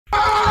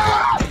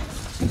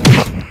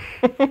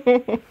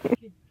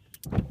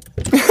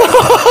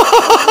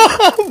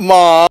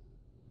Mom.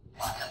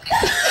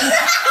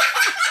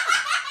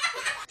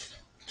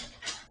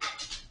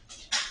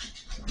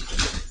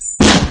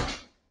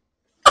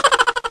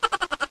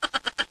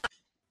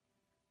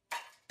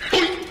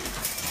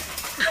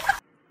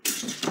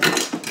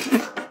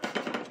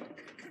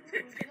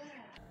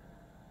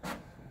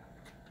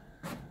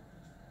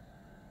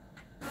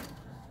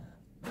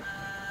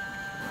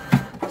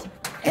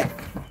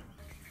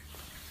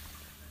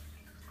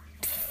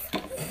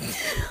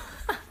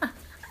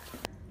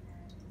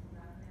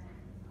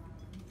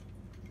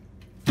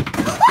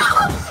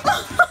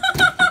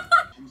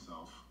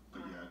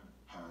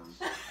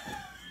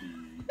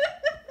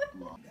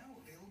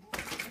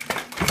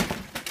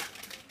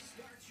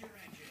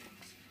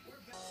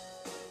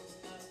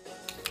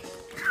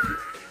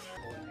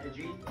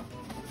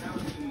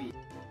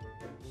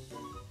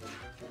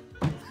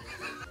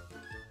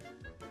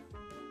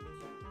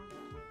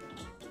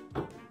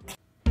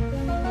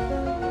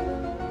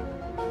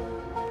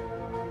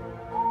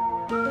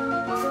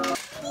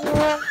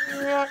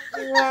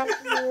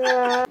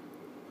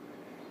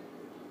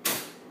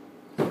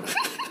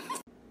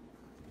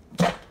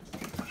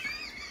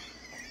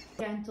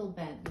 Gentle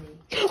Bentley.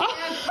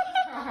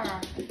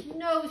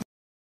 No.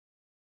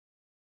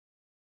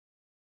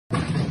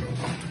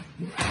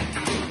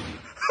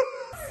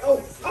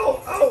 Oh,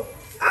 oh, oh,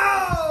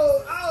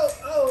 oh, oh,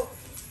 oh.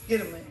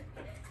 Get him, man.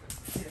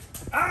 Get him.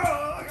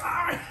 Oh,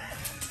 God.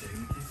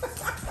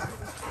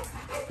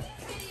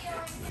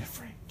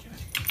 Frank, get him.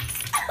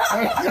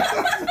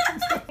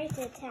 It's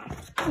attack.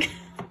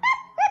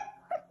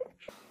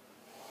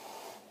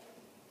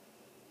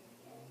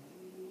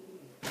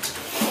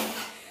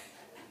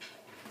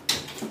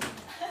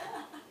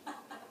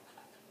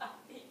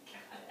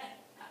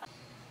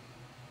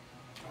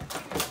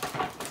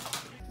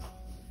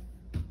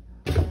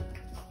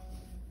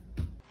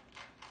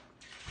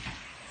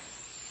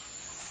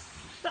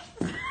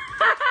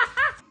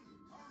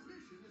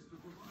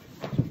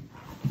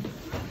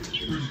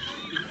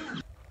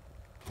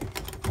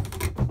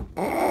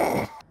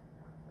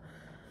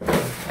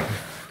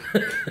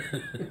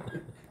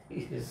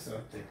 He is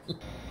something.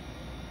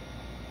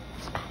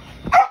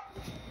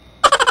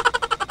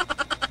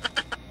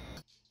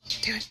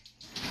 Do it.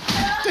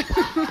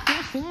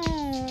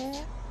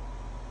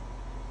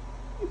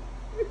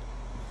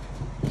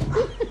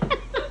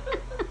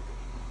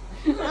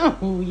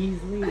 Oh,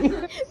 Weasley.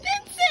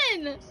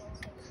 Vincent!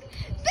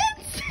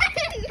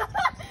 Vincent!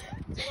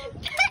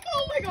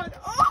 Oh my god!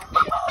 Oh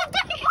my god! Oh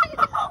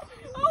my god!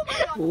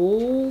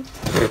 Oh.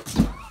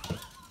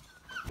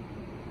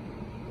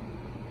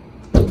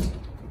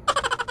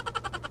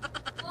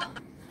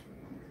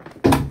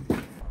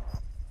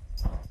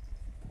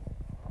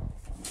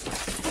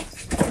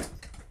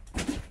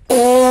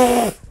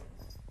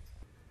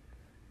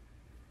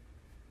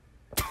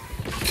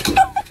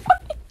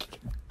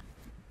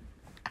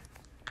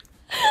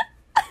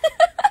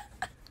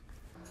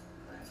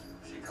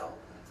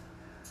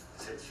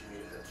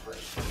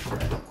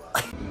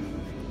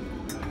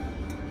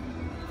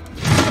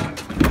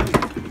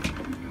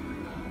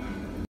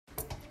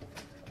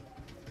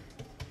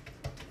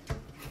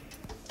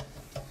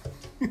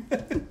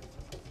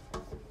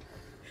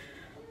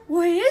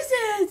 What is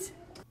it?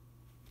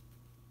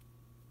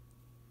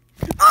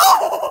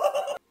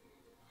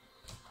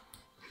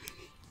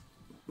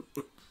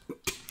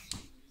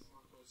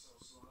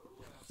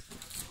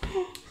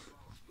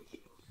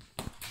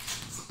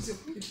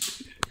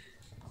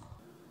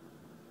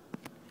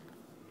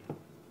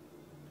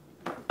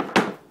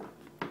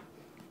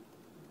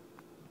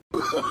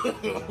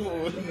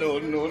 No,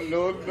 no,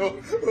 no, no.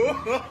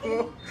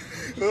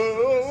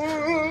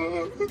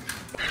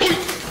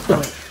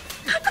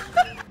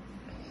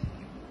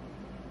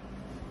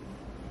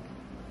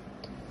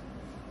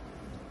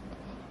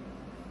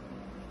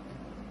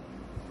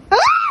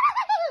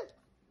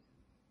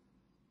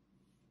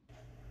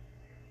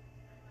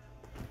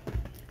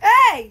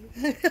 Hey!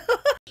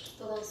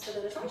 Don't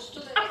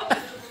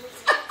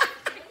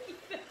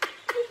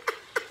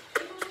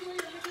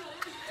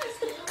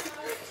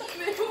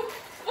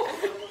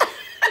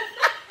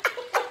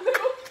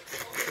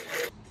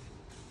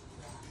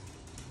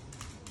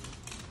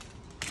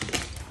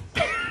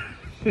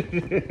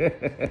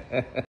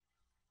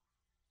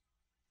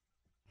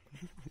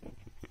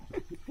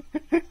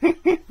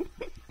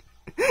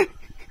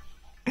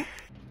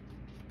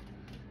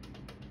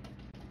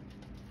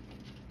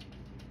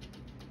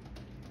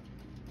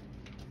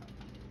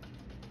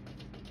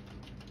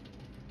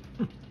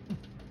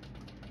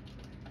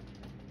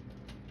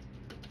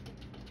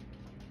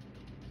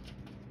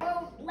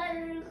let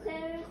her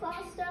Santa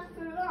Claus stuff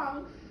for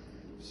long.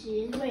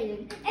 She's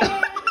waiting. And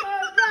her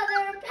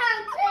brother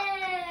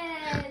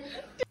pouncing!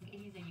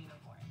 He's a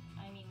unicorn.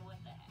 I mean, what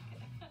the heck? A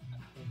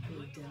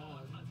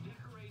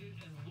decorated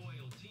and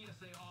loyal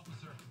TSA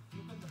officer.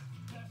 You've been the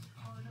best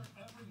partner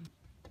ever.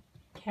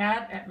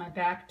 Cat at my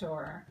back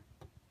door,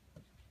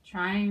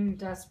 trying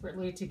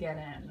desperately to get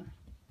in.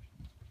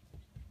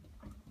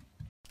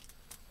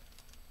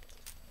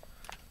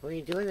 What are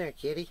you doing there,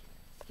 kitty?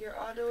 You're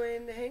all the way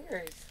in the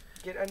hangers.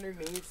 Get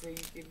underneath so you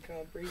can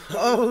comprehend.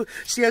 Oh,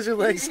 she has her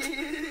legs.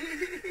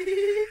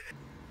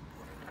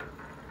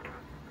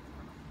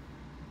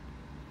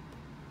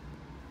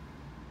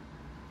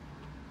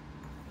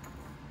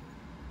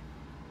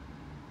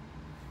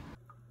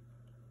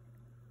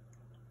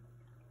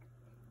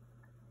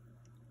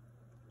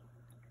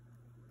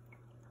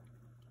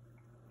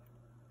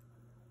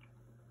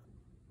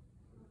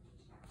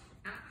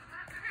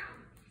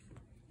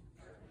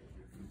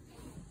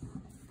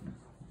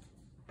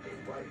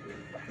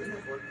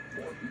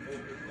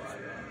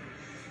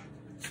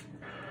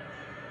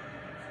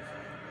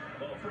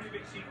 Well, a pretty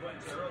big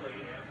sequence early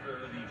after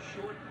the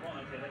short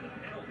punt and then the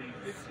penalty,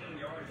 15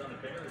 yards on the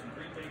Bears, and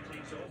Green Bay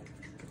takes over.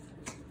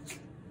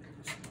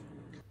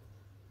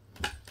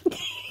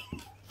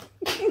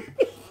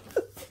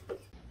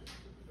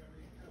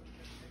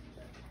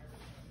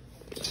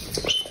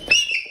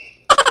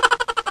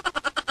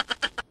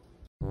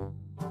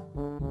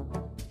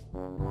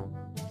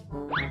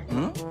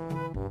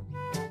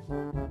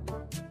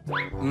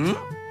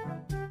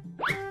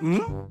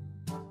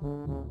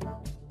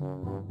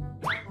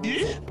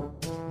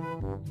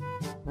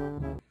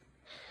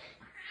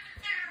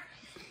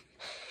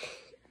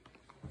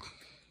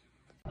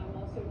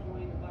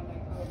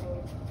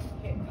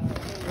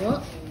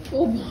 What?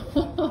 Oh,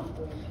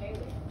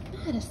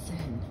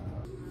 Madison.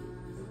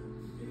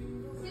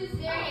 Sue's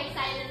very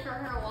excited for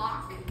her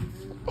walk.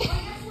 Well,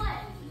 guess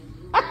what?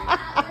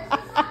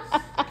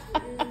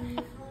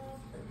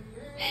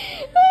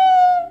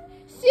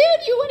 Sue,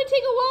 do you want to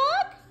take a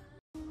walk?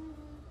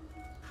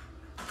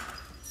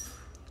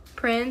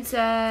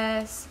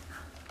 Princess,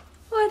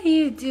 what are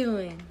you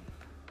doing?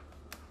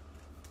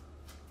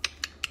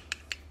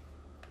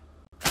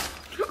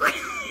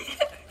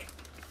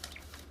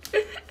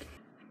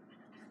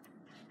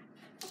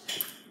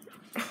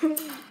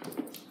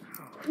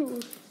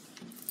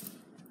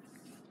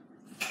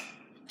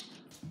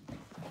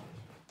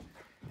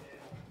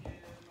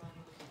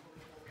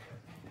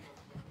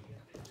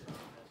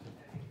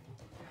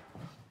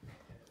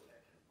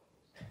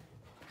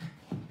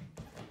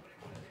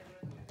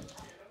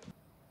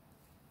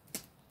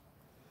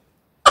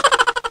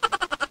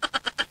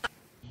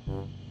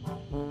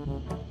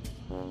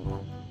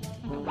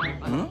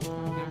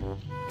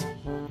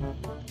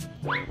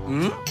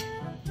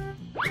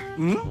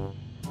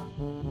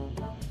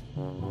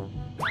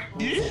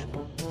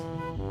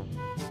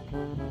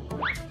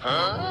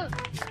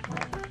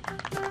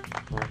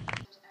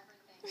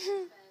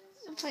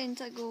 I'm playing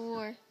tug of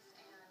war.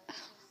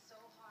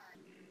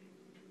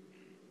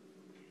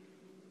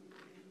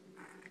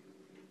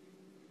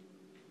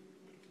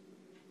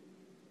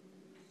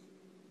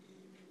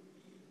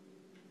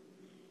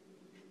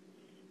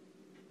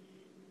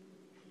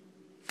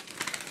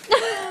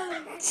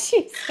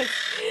 Jesus.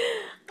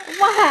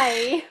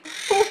 Why?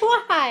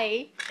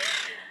 Why?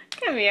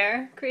 Come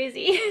here,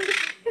 crazy.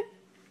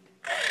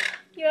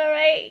 You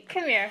alright?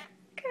 Come here.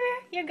 Come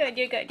here. You're good,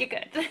 you're good, you're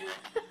good.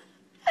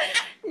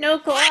 No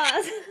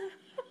claws.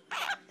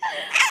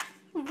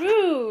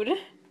 Rude.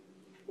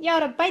 You ought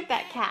to bite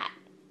that cat.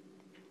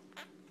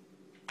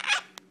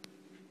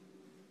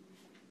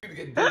 I'm gonna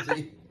get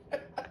dizzy.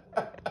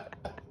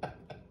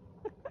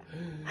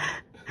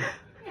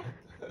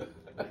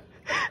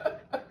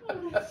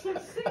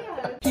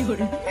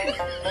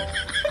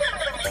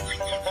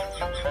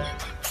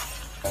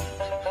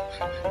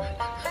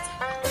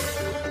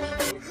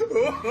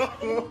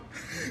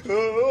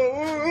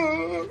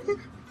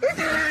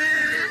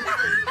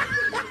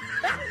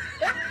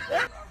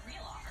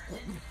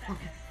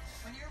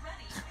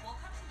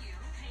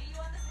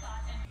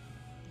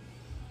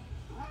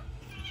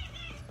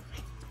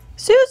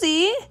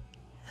 Susie!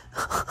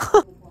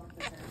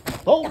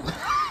 Oh!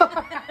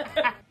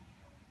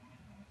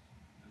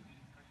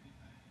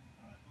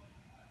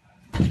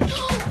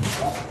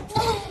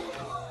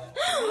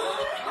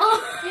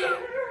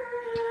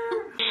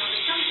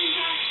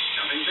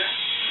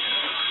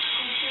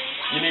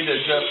 You need to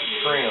adjust the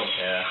trim.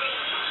 Yeah.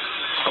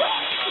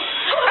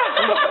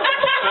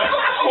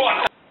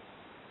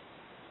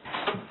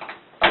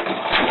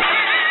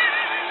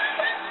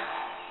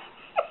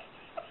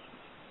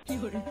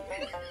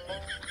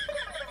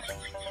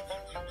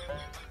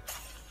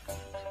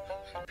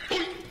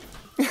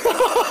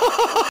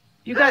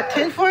 You got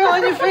tinfoil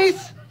on your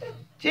face?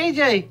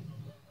 JJ.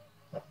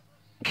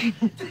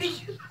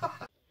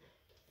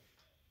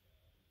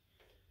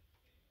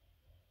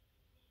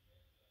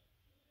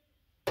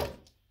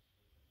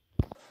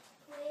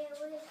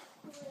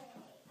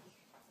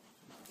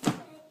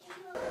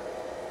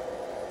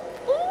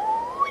 Ooh,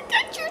 I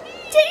got your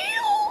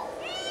tail!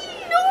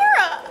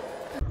 Nora!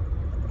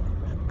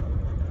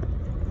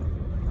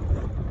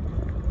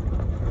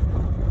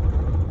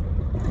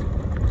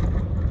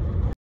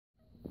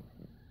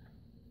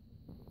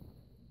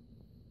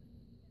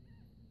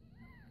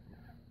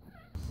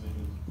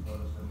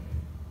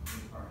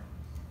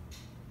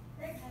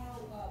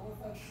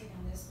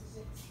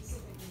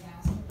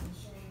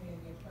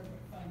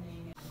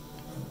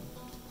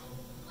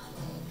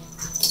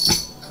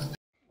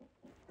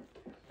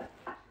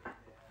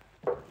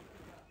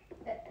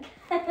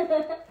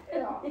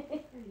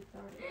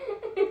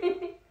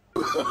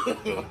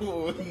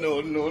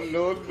 No, no,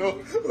 no,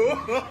 no.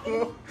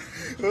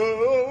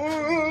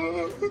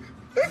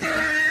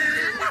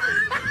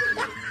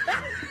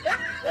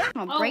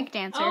 Oh, break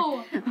dancer.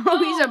 Oh, Oh,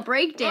 he's a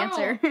break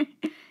dancer.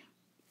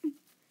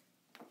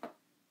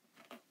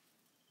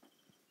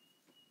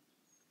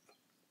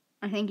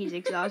 I think he's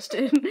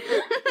exhausted.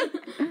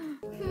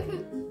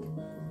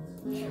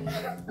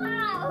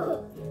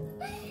 Ow.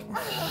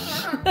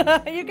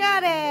 You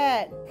got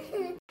it. What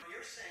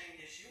you're saying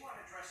is you want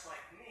to dress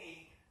like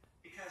me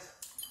because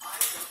I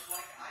look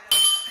like I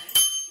don't have any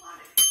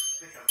money.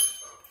 Pick up this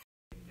boat.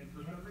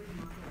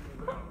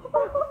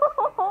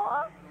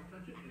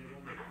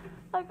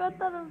 I got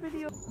that on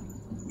video.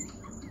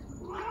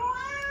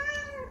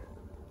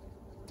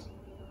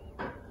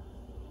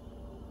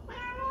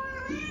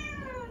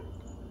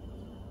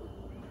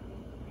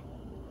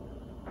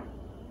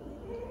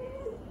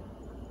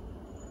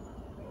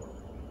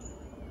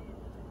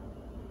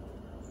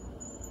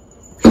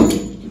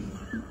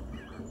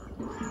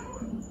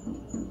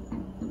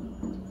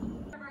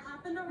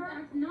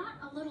 Not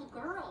a little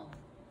girl.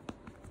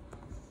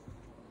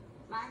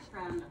 My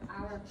friend,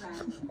 our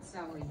friend,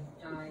 Sally,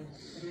 died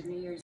at her New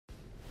Year's.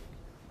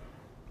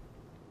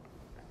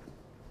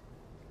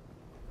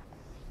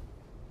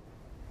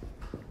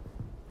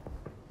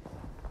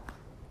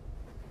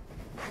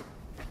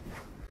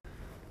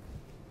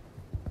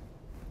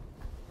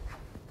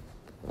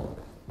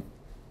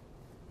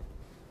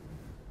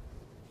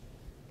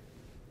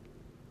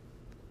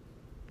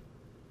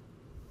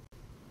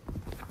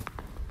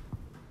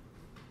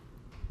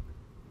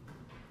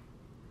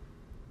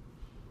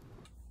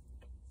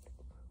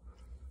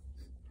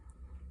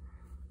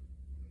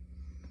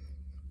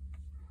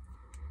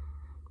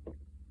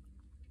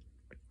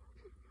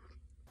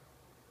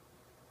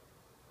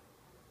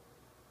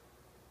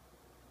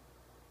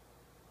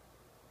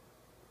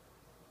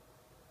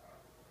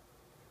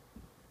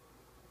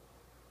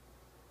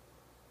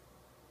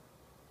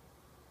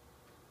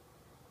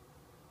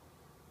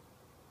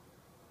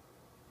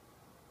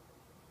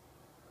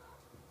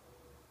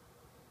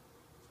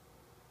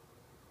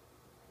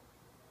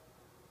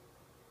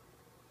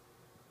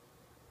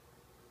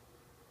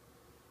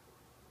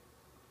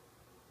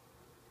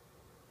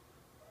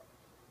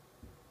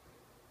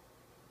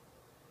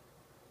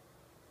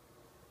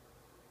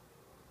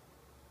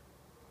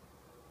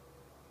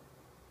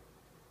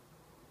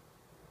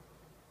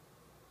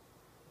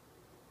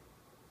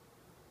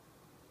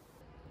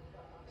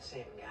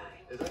 Same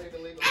guy. Is that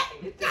even legal?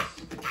 And get this.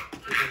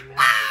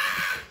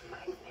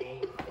 My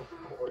name, of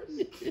course.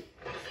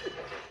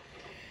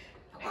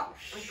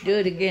 Do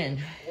it again.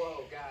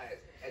 Whoa, guys.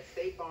 At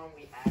State Farm,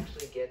 we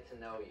actually get to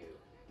know you.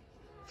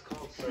 It's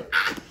called service.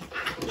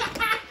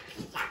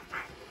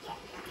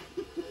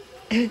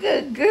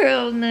 Good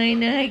girl,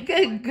 Nina.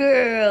 Good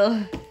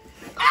girl.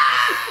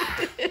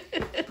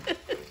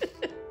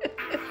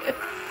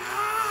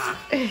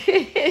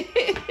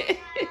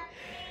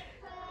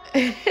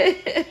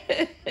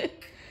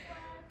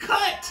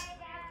 Cut!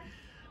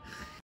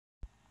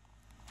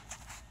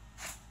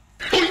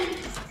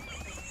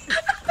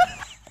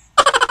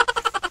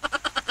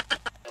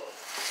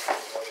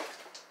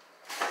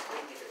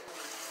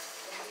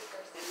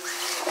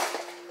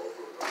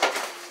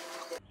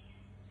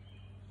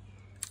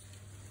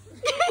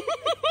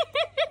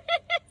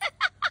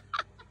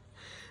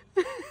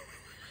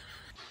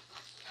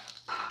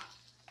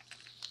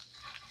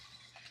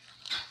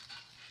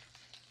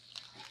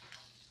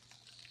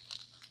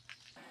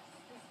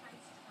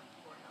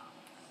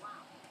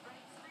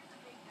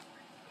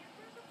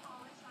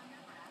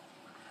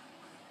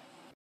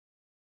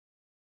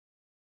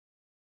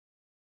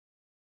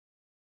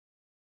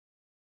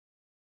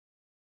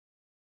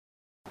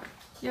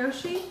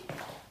 Yoshi,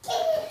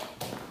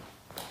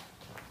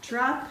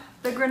 drop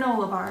the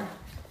granola bar.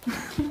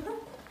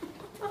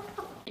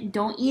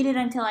 Don't eat it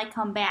until I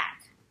come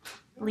back.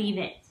 Leave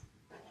it.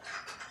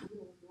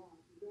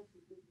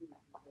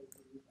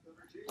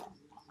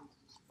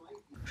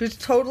 She's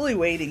totally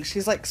waiting.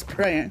 She's like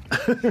spraying.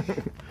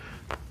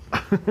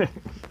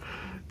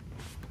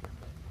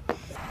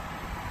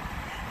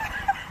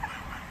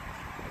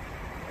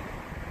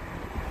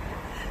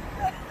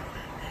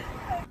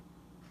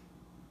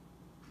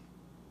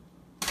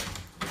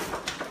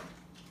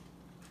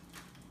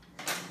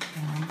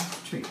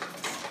 Treat.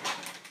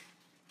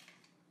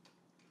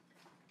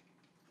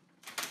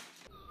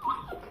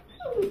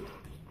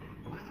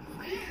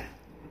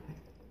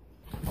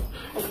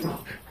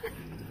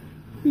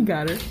 You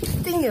got her.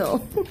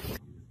 Steal.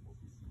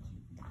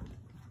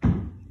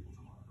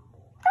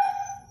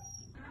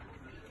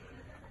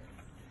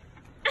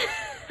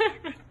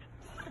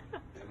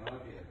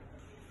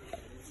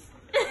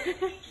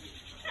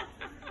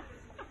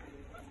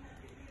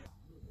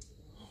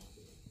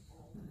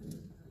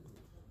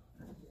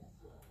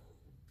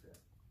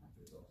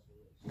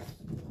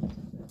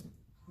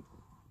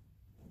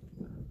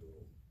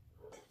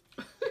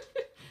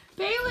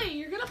 Bailey,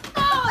 you're gonna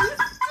fall, you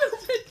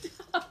stupid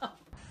dog.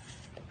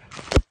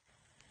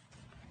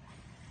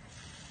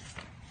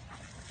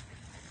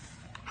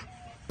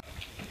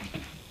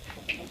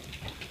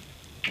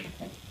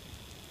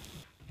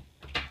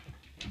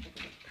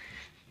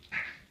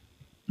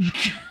 Nice.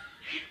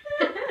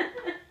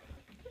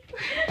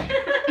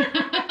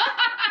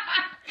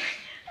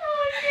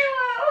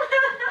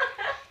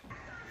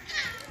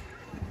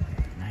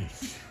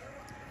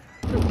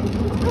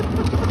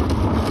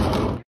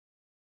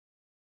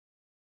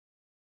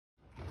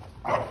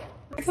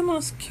 You're the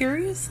most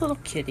curious little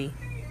kitty.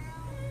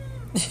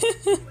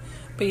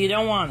 But you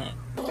don't want it.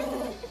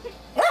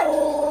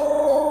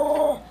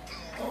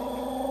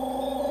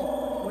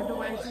 Wonder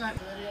why it's not.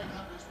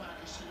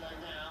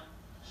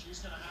 She's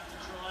going to have to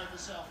drive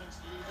herself into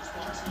the Eagles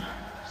box here.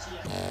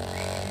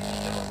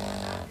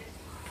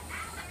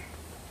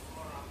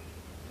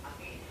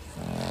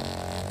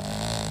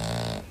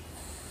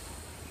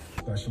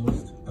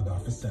 Specialist about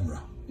Fasenra.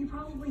 You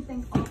probably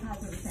think all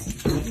cats are the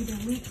same, either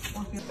weak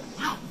or feel.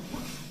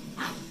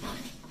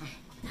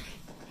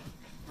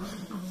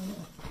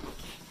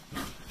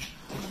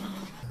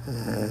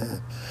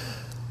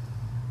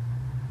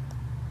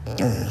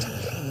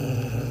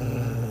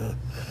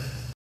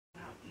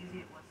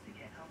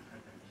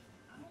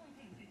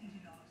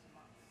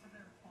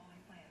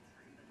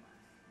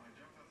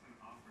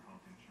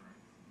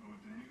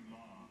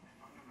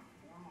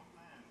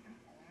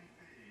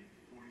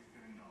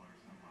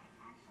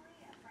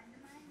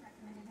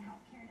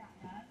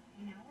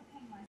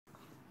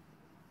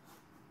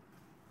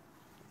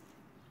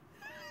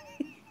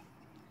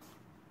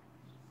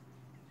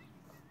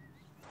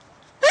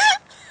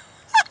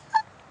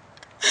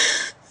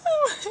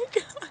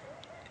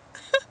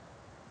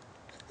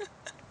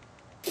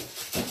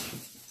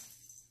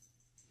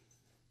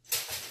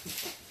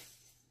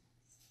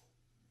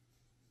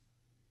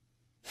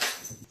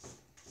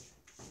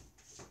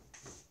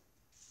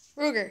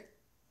 Ruger.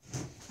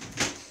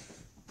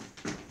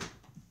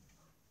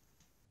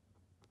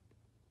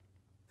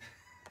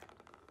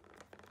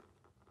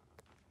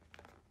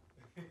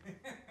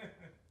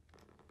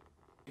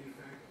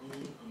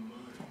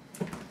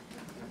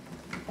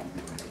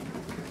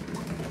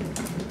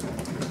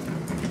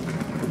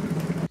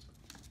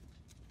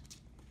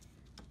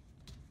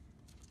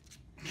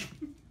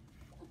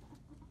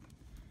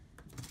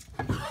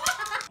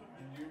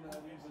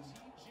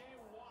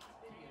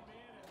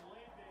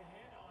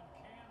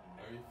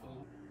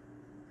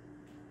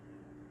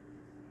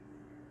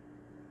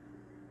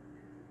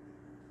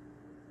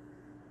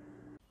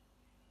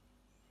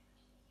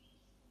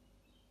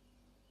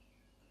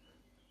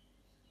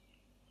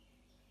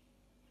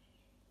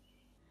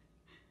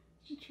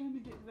 She's trying to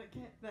get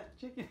that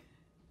chicken.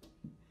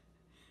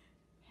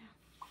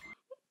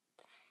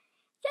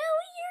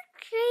 Zoe, you're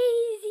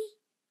crazy.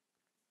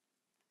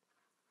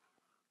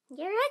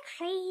 You're a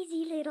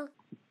crazy little.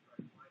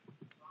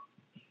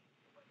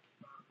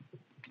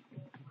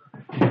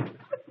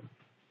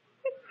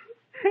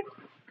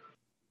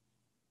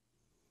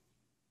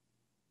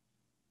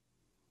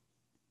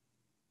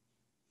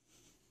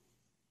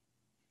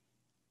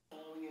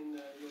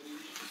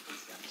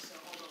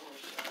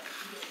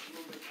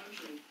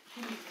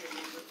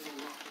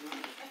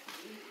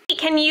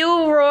 Can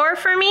you roar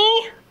for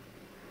me?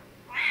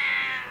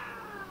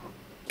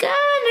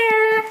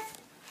 Gunner!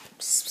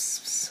 Psst,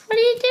 psst, psst. What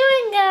are you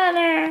doing,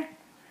 Gunner?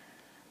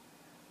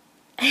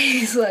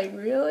 He's like,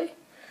 really?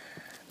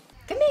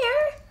 Come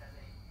here.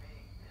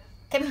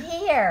 Come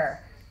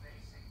here.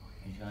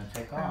 He's gonna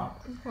take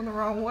off. Going the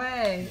wrong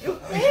way.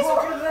 Look at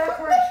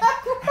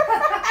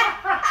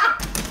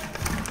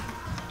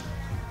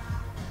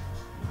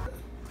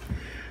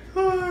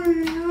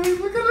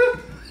it.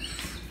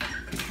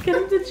 Get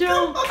him to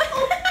jump.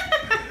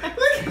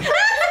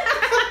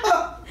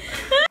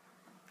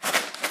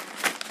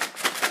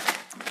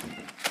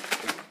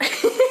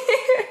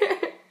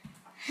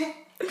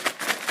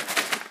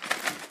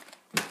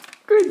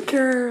 Good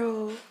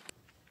girl.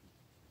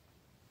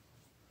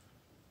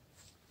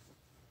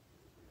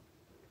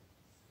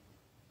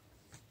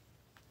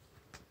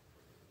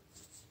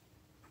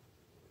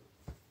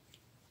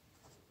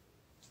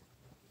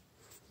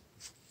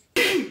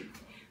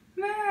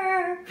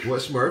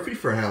 What's Murphy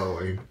for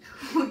Halloween?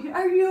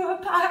 Are you a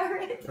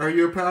pirate? Are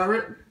you a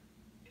pirate?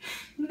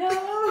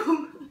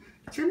 No.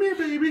 Come here,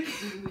 baby.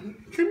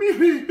 Come here,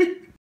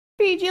 baby.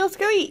 Fiji, let's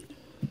go eat.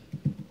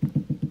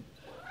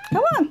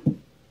 Come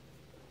on.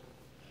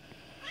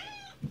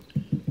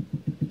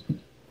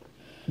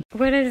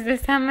 What is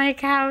this on my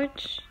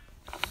couch?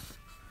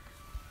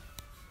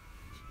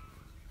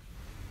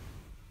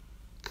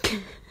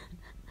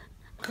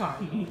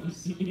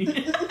 Carlos.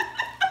 He's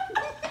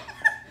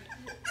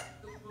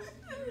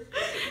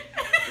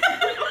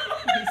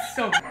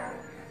so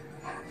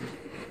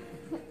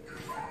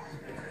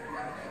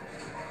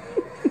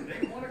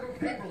They want to go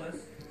paperless,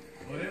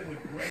 but it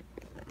would break.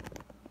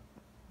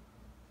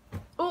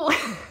 Oh.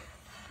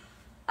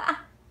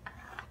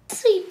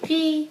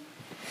 Sleepy.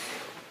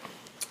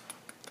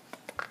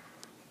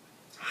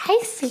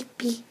 Hi,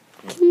 Sleepy.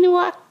 Can you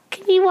walk?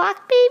 Can you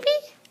walk, baby?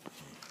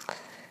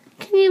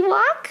 Can you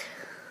walk?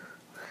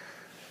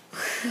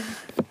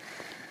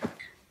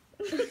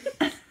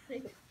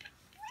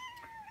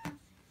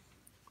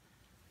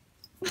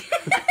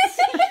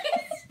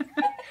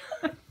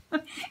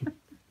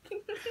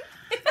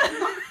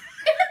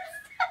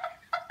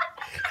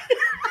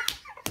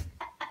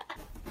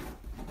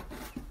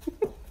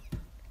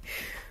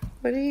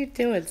 What are you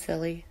doing,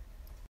 silly?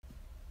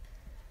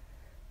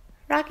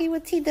 Rocky,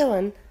 what's he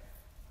doing?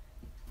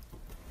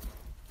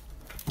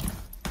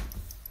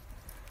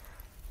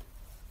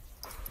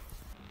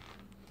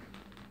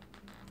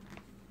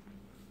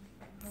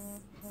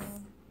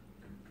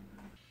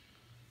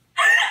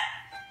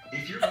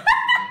 If you're looking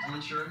for dental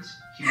insurance,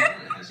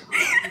 Humana has a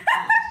variety of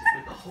plans to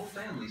fit the whole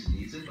family's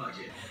needs and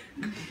budget.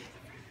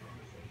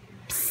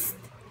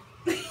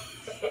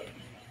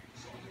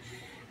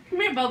 Come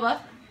here, Bubba.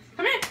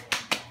 Come here.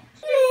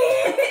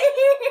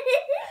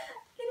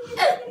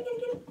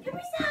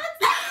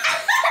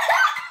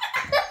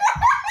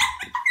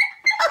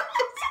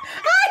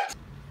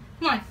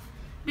 Come on.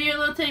 Be your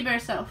little teddy bear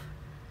self.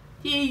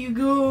 There you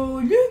go.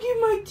 Look at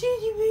my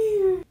teddy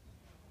bear.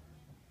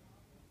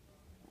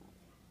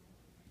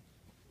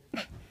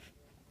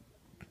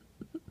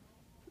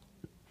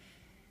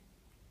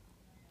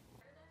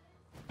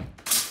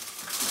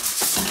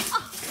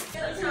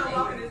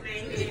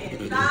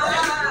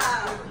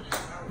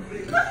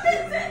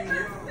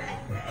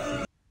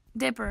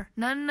 Dipper.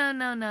 No, no,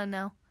 no, no,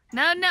 no.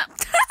 No, no.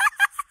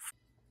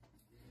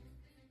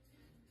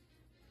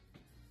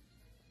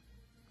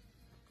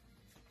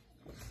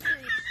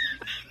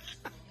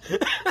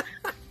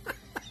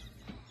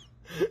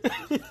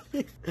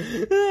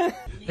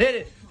 Hit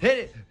it, hit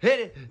it, hit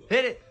it,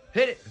 hit it,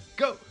 hit it.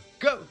 Go,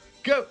 go,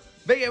 go.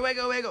 Wiggle,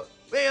 wiggle, wiggle.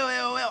 Wiggle,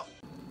 wiggle, wiggle.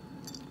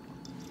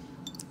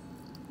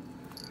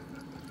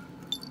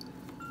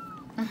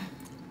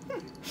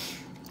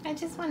 I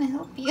just want to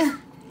help you.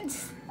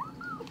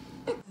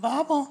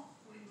 Bobble.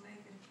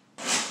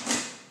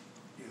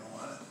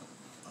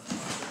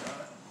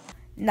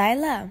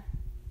 Nyla,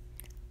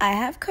 I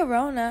have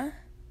corona.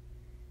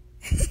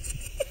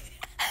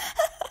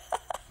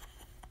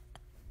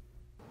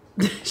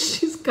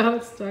 She's got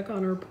it stuck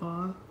on her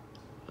paw.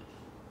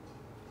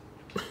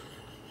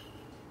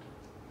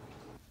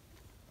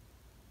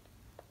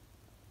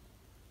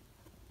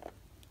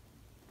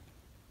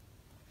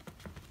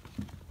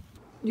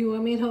 You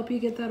want me to help you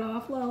get that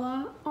off,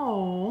 Lala?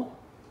 Aww.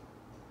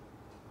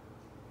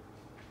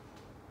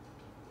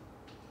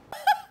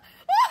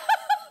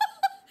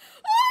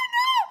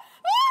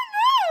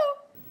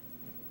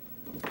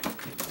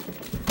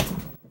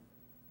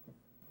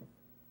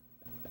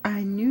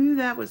 I knew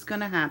that was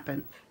gonna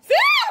happen.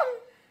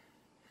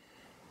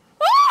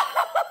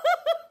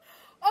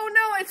 Oh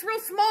no, it's real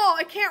small.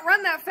 I can't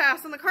run that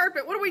fast on the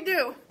carpet. What do we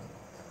do?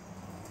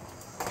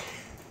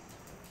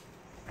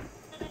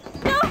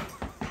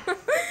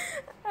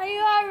 Are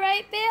you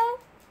alright, Bill?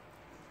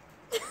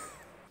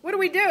 What do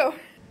we do?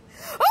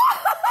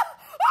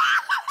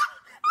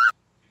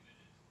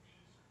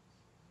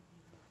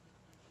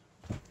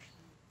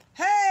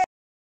 Hey!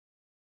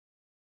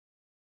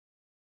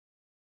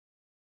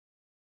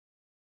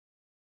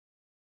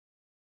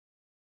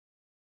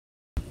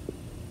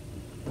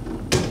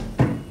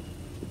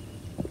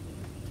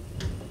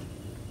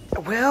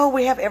 Well,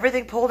 we have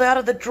everything pulled out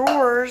of the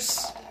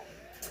drawers.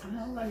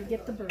 Well, let me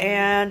get the bird.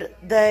 And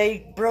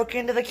they broke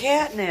into the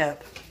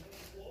catnip.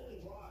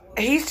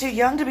 He's too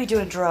young to be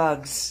doing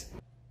drugs.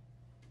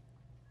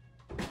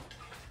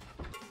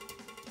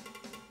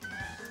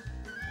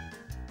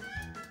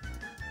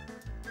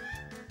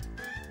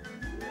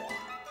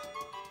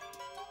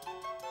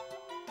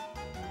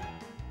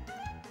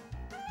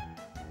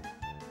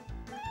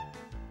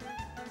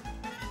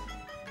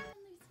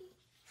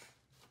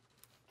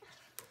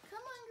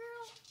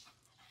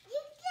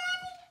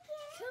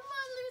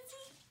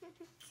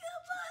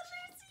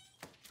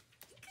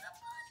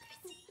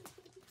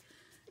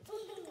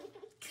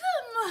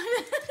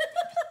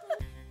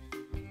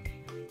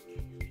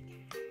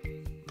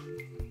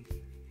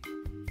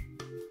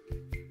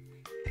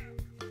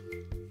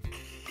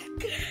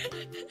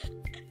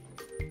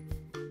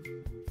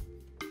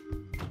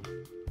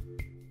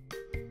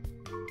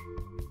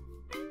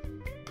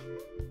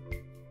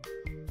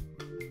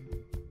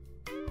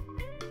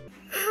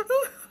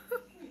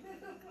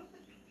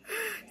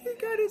 He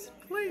got his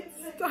plate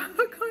stuck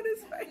on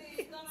his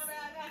face.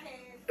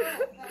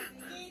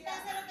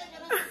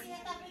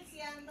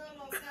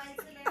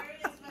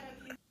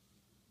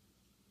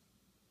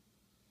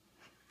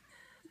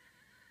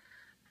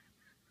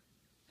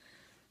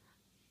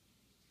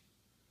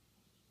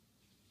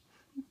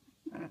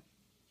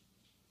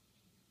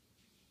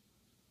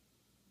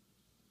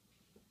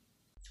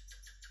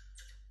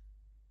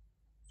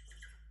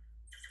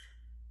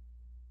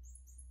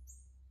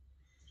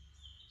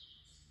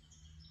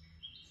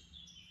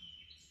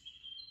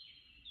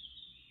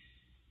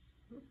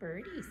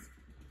 Birdies.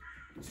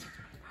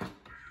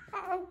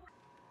 Uh-oh.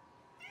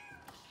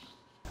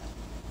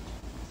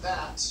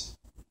 That's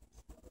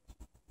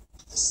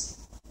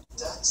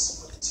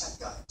with the tech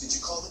guy. Did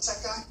you call the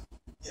tech guy?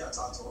 Yeah, I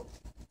talked to him.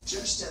 Do you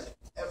understand that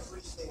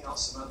everything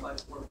else in my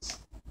life works?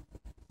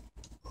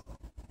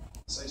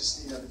 So I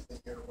just need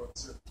everything here to work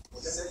too.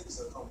 Well, he said he was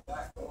going to call me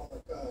back. Oh my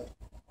God.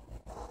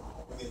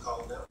 We need to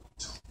call him now.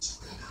 Don't do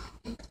it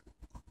now.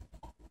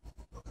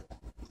 Okay.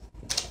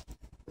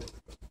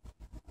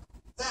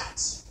 That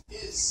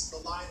is the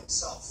lion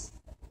himself.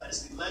 That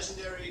is the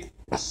legendary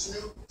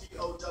Snoop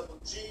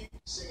D-O-double-G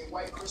singing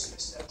White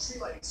Christmas at a tree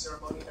lighting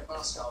ceremony in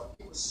Moscow.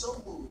 He was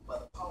so moved by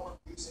the power of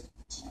music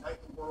to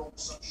unite the world or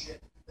some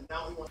shit that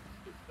now he wants.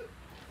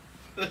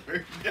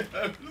 There he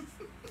goes.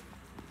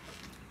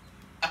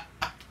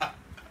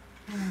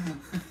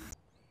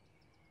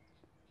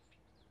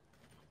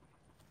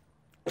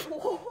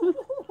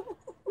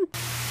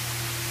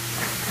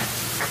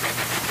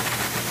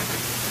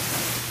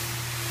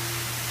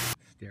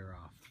 Stare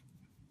off.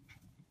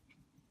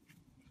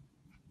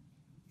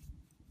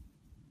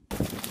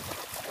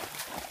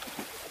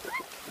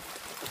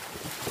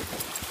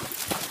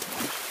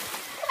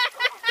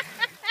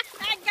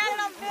 I got it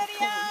on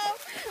video.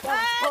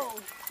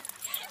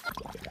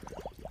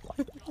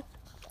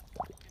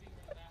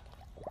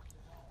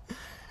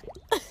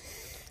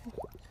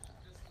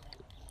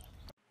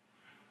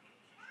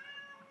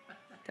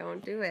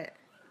 Don't do it.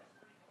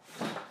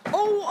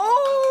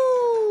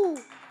 Oh!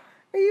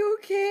 Are you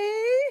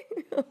okay?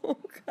 Oh,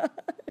 God.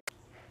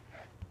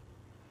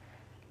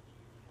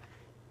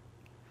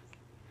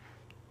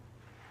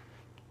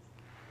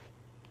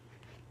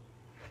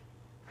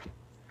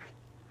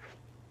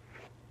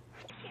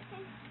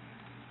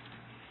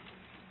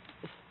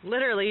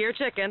 Literally, your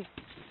chicken.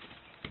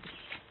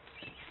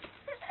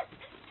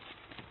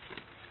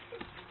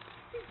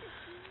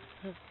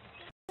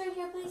 Right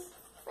here, please.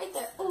 Right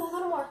there. Oh, a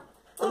little more.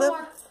 A little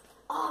more.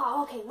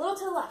 Oh, okay. A little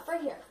to the left.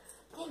 Right here.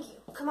 Thank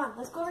you. Come on.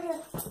 Let's go over here.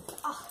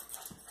 Oh.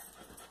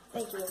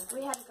 Thank you.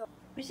 We had to go.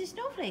 Where's the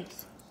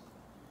snowflakes?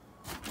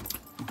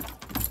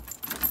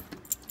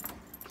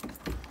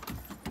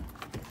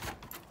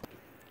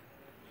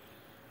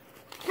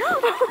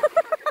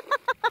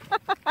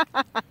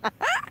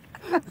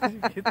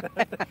 Did you get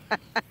that?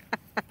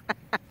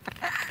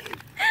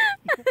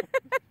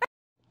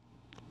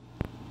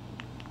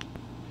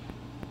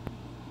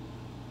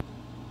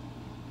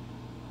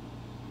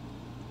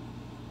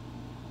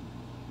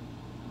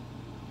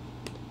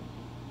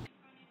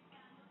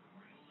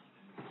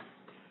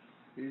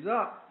 He's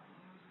up.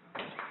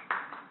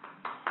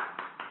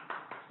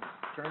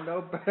 Turned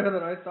out better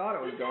than I thought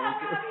it was going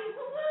to.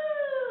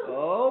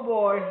 Oh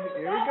boy,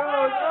 here he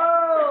goes.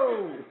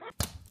 Oh!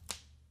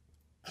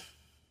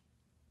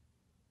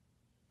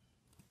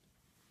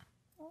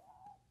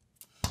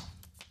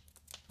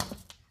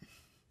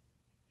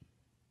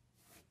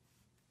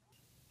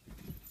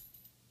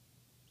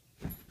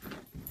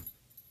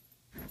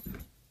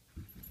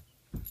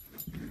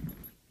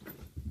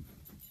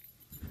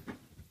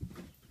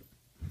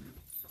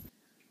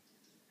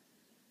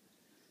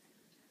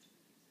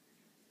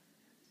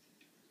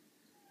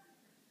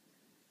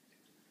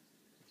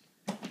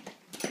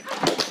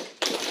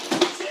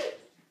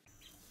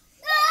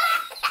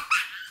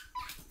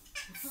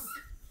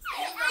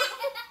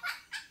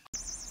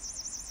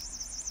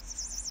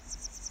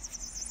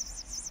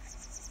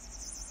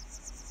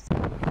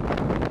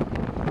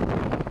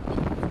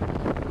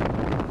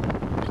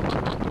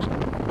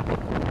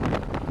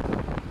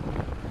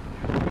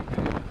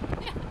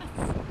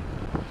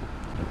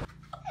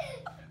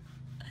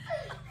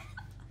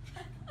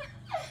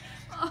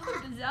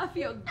 Does that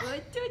feel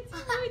good,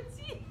 Tootsie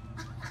Tootsie?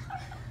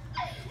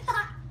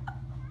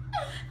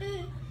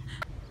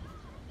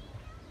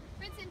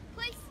 Brinson,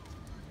 please.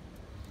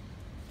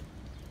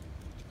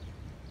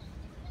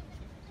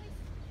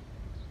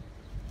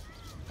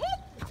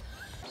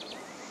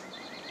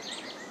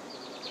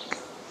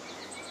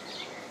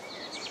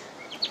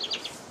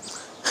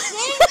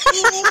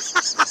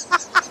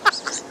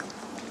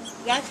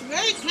 That's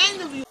very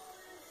kind of you.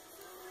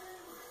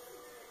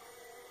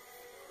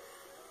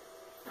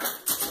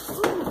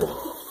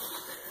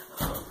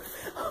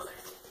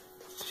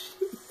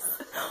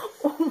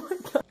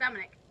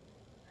 Dominic.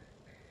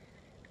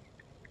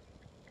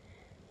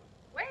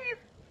 Wave.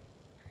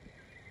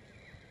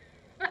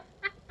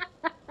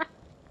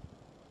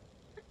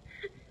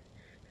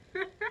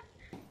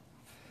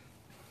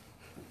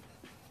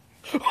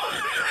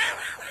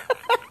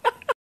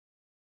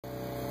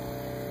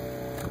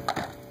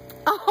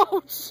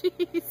 Oh,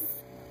 jeez.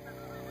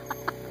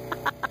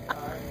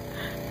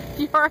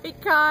 You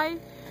alright, Kai? They're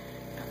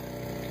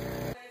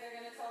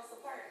going to tell us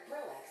apart.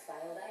 Relax by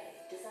Olay.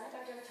 Designed by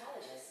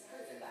dermatologists,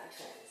 proven by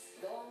twins.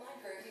 Go online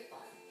for a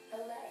coupon.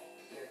 Olay,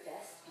 your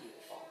best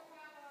beautiful.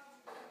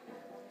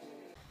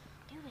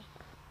 Do it.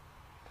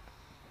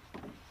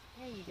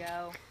 There you go.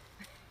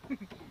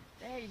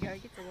 There you go.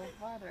 It gets a little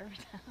farther every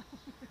time.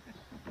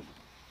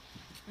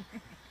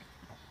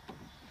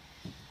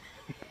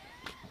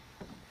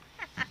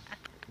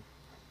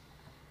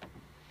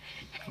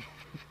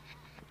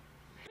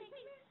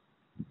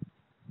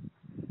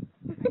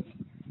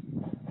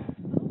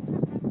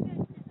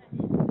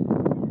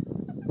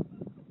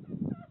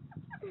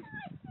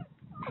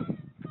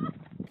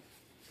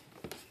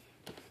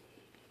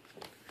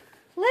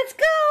 Let's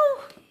go.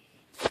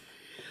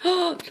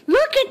 Oh,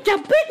 look at the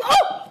big.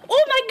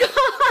 Oh my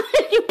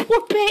God, you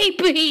poor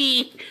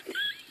baby.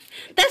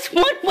 That's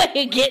one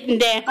way of getting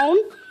down.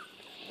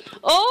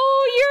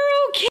 Oh, you're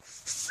okay.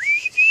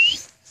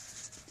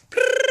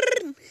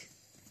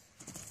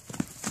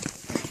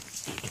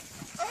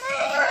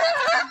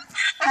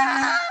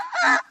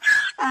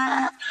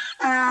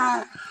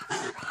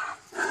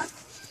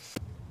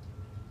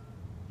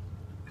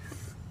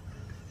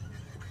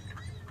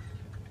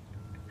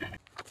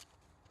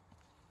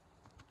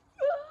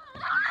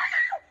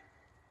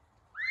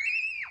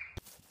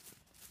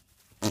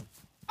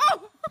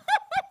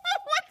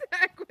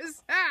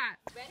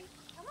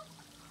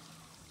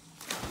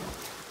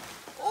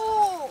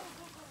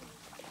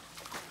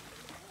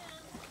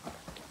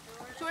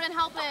 and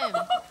help him.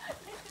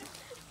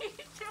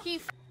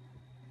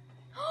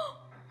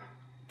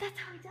 That's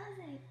how he does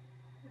it.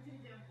 What did he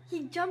do?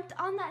 He jumped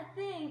on that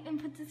thing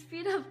and puts his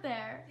feet up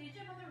there. Did he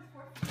jump on there with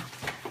 4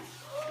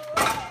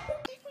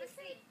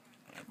 feet?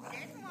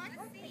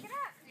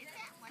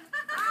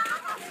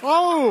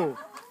 Whoa!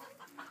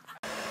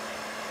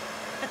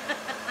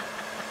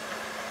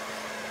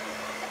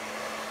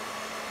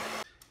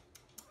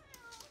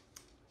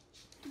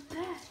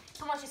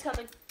 Come on, she's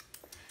coming.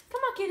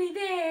 Come on, kitty,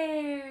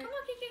 there. Come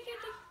on, kitty.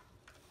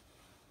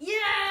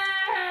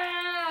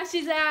 Yeah,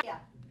 she's out. Yeah.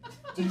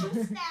 Did you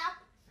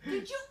snap?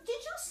 Did you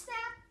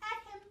snap at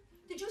him?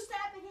 Did you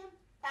snap at him?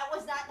 That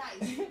was not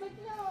nice. Like,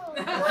 no.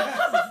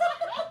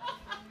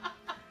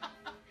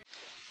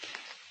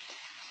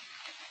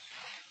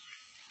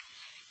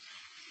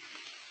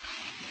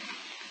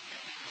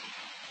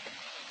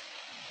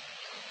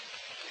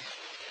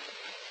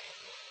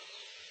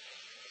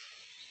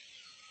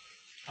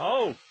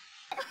 Oh.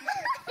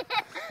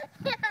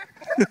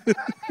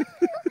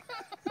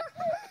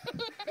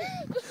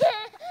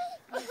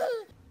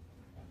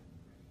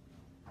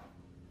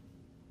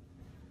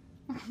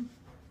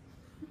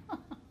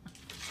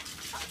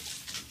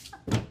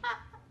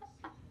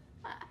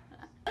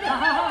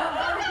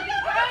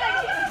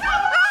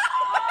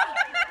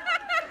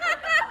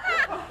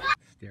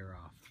 Stare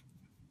off.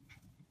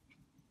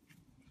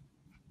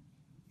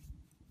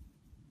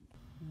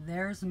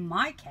 There's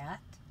my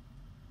cat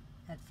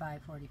at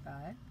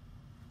 5:45.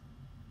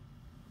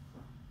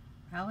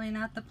 Probably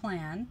not the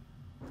plan.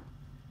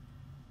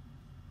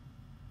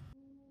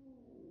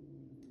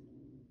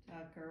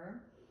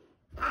 Tucker.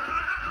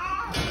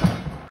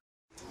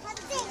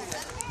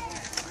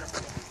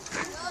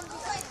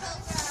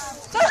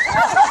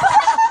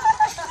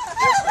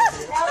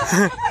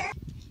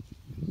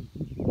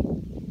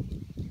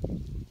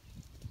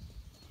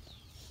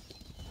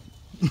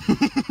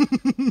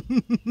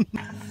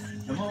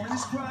 The moment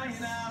is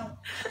crying out.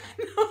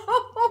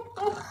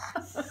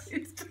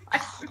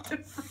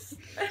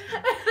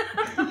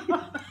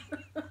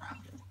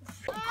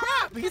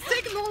 Crap! He's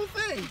taking the whole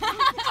thing!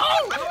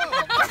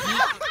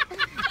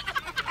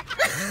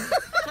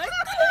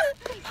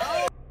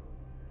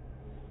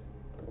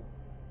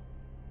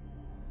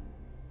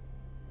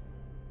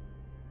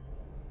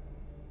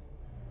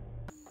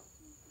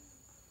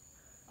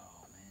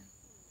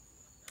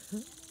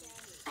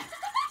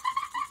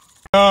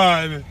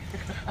 God.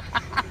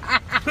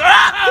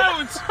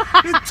 Ouch!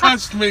 It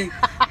touched me.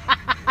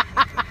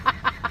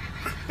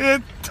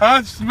 It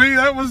touched me.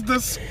 That was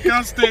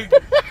disgusting.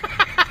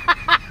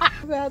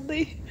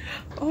 Badly.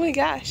 Oh my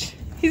gosh.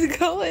 He's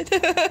going.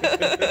 Look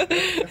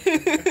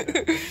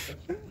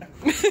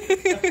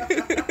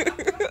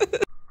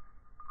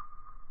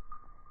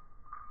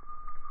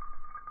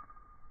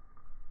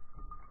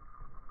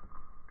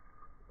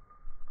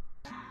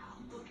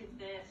at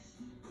this.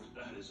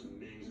 That is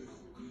amazing.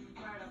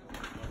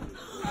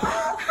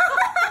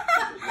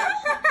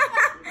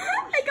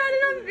 I got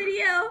it on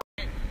video.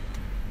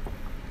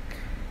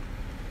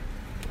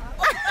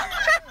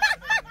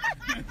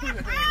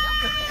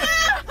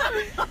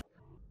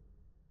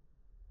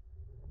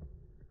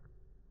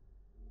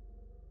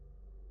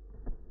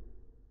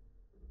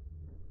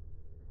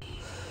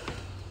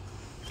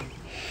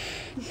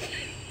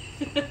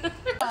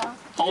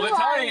 Hold it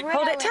tight.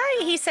 Hold it tight,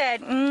 he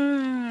said.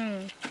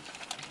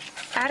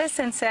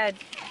 Addison said.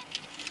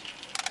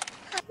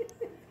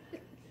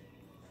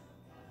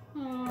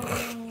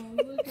 Oh,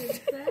 look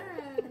at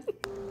that.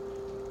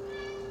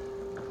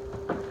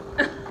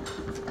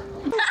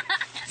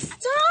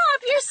 Stop!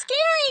 You're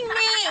scaring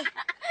me!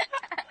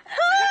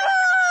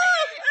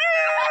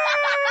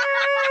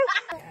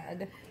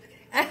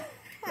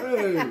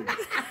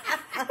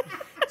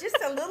 Just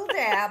a little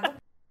dab.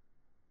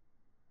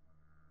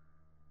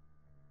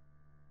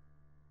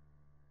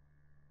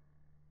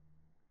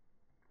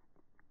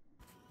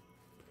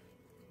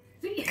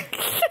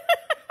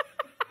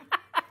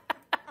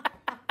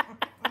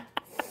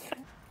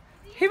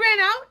 He ran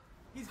out?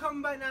 He's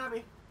coming by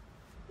Navi.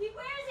 Where is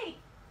he?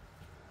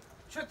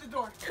 Shut the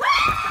door.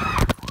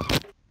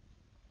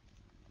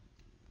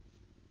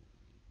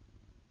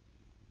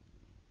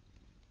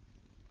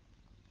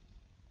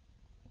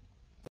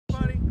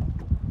 Buddy.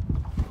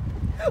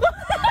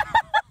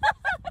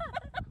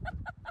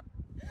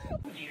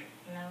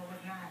 No,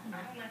 we're not. I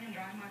don't let him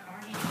drive my car.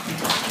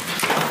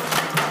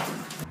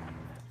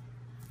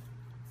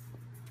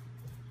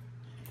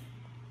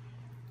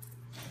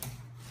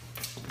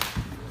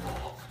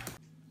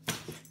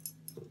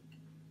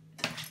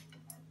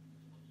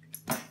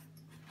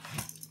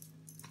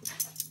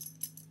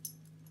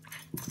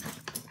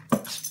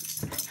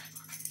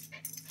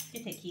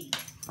 Get the key.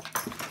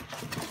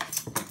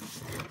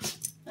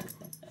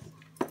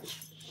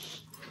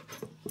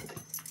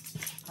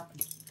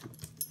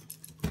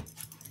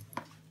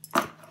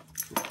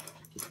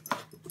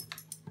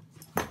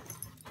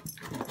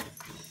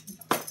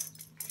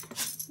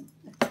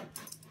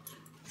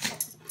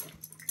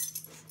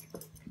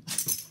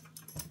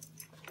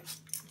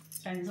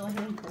 There's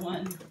only room for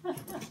one.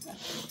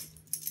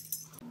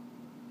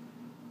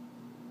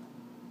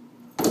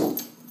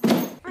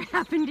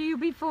 happened to you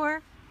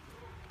before?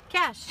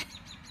 Cash,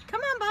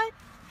 come on, bud.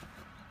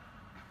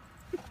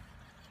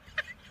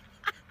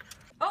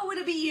 Oh, would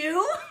it be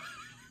you?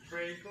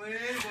 Franklin,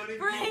 what did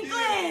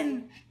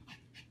Franklin!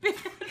 you do?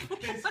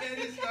 His head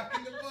is stuck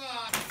in the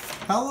box.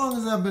 How long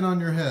has that been on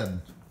your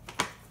head?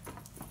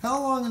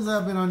 How long has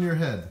that been on your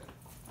head?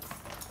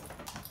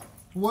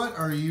 What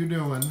are you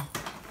doing?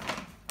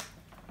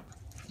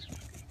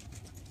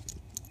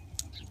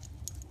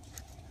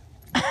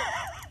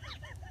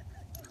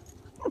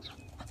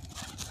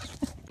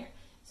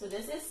 So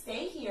this is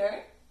stay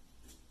here.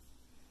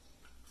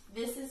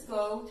 This is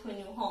go to a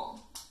new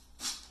home.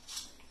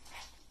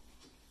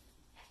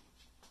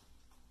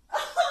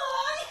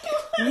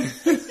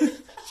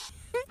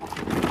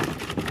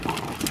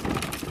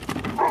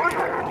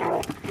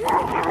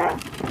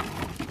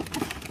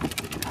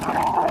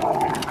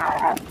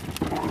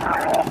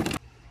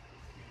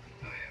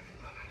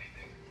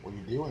 What are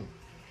you doing?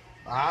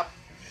 Bob?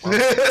 I'm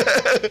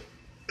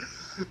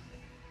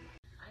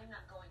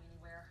not going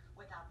anywhere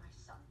without my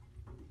son.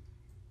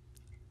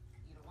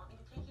 You don't want me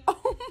to take you?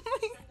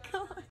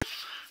 Oh my god.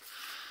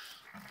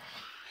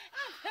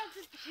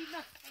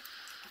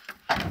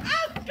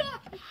 Oh, God!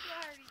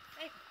 Sorry.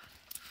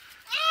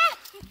 Ah!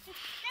 Come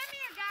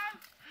here, guys.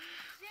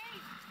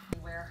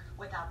 Anywhere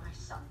without my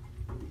son.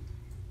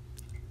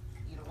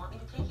 You don't want me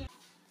to take you?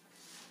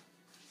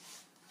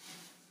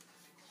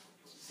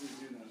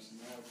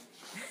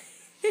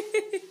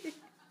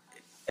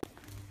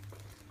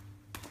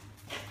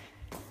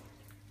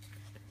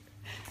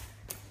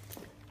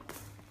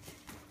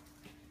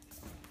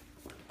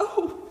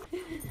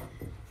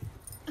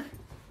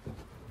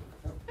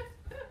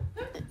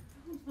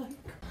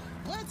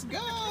 Let's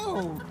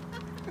go!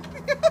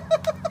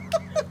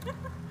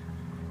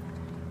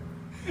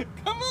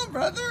 Come on,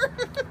 brother!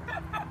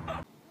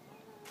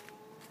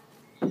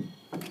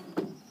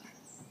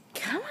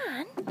 Come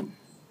on.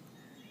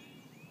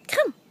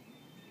 Come.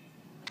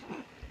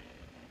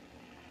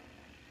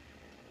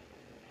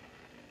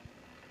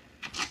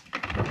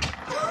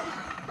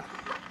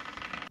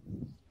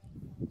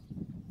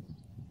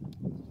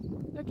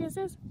 No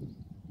kisses?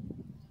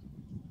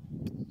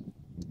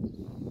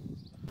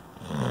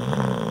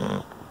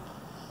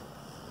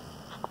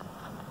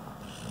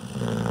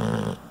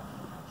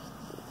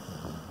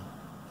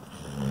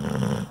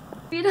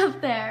 Feet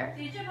up there.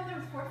 Did you jump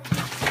over 4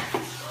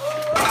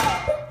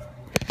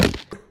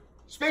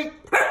 Speak!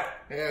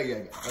 Yeah.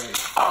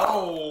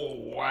 Oh,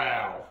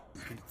 wow.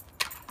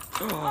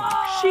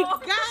 She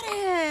got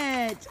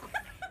it!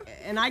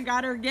 And I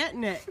got her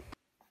getting it.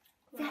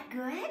 Is that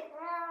good?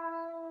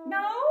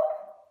 No?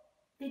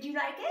 Did you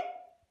like it?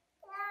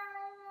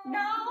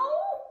 No?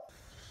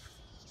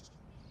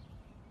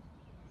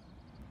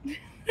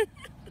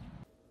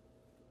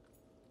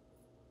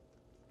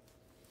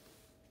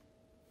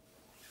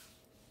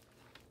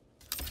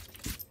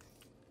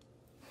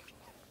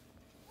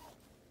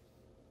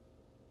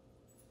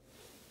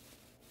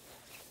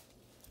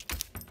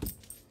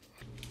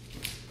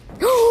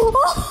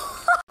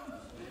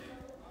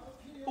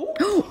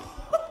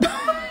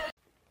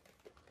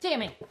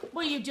 Tammy,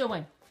 what are you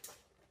doing?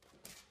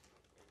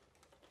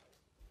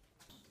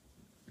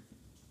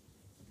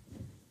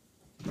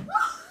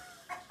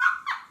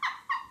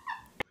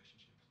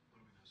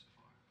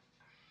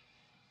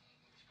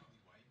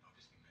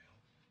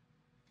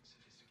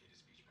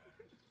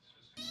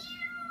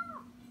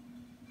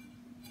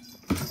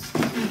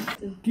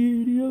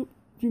 Giddy up,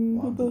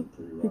 jingle bell,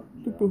 hip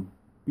the boat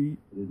beat.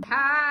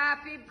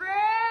 Happy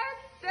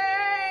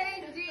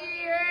birthday,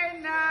 dear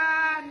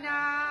Nana.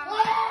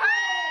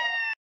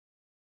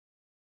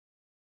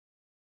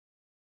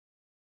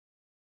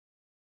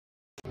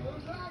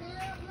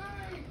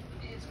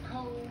 It's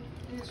cold.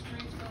 This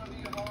street's gonna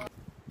be hard.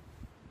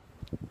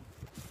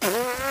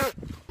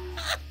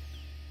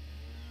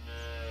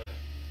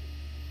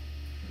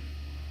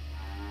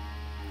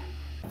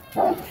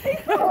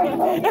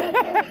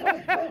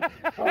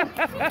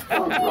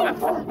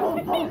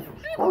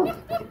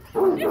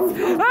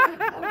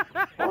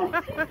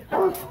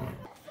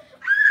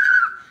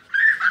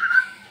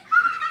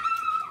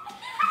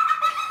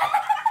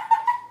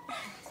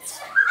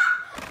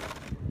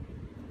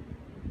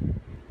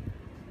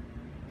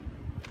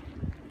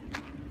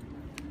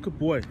 Good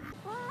boy.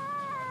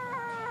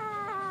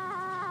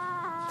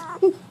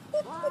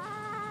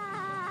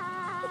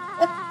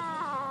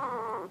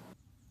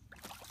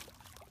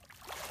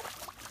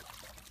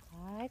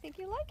 I think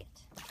you like it.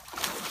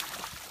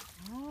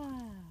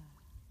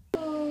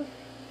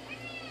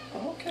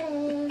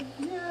 Okay,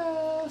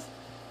 yes.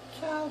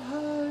 Child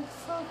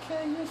hugs.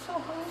 Okay, you're so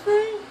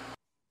hungry.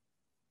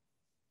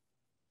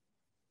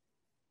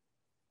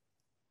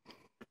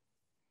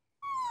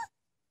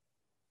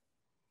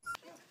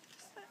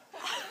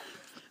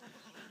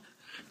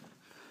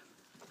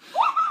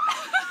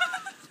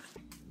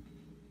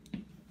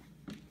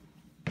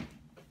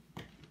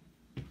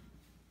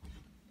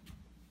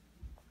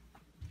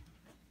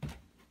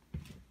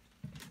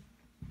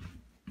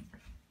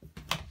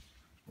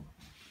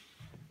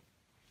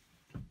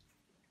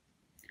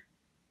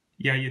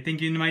 Yeah, you think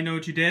you might know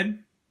what you did?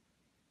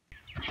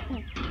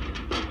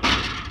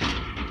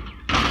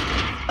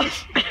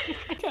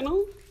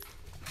 Kennel.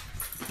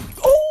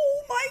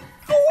 Oh my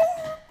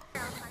god!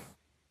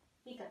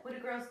 Mika, what do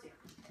girls do?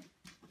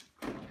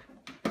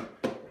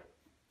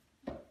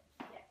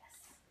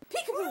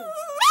 Peekaboo!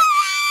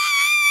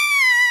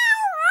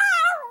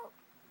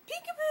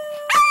 Peekaboo!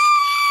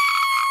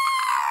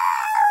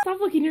 Stop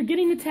looking, you're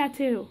getting the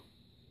tattoo.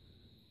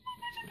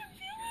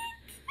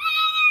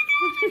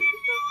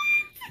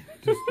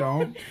 Just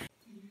don't.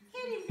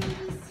 Are you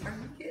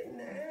getting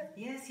that?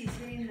 Yes, he's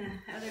hitting the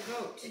other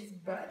goat. He's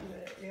butting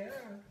it, yeah.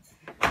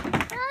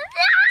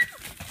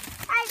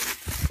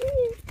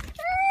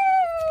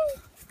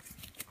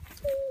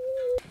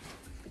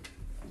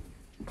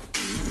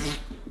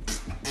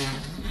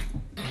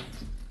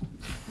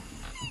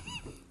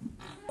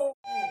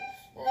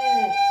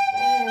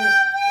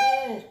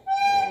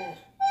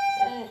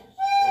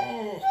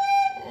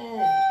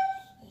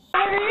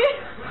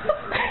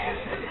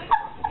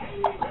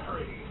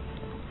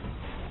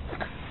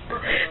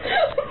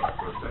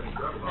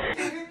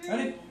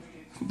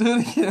 Do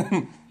it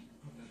again.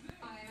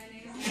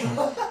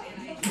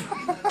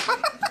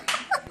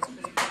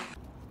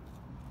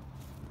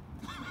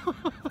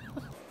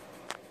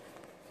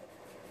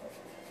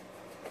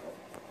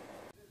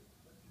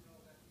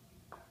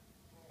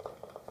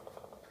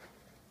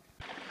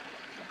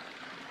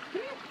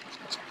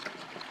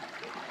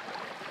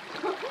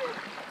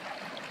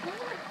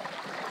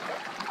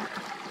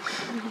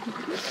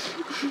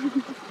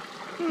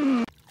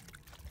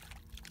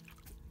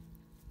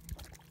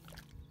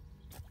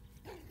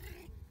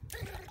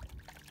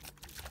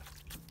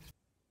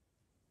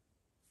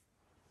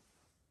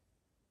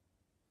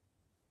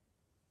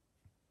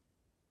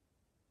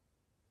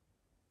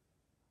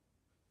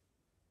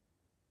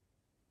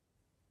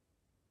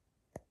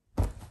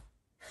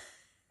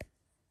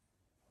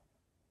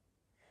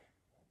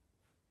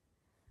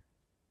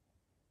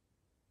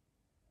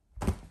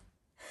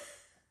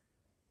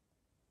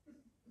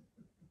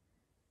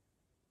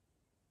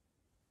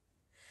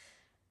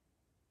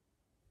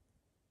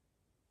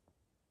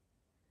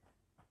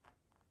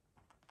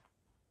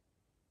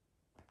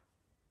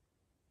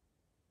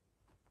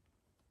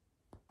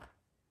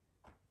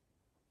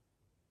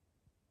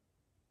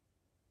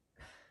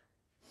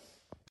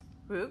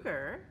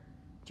 Ruger,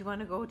 do you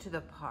want to go to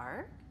the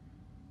park?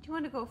 Do you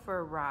want to go for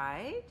a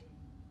ride?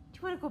 Do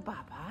you want to go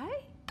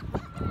bye-bye?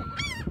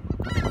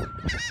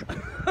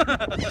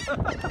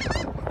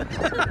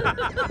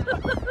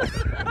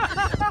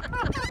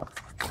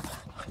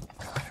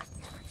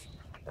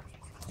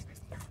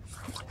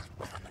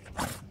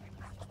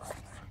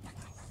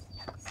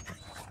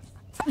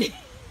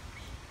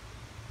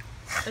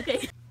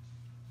 Okay.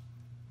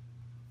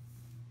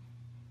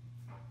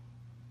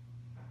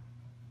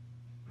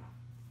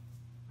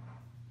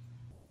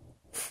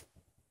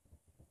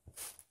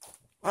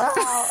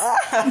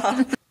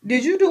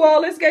 Did you do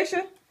all this,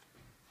 Geisha?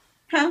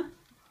 Huh?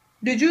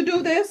 Did you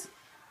do this?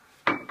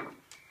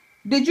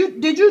 Did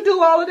you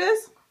do all of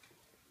this?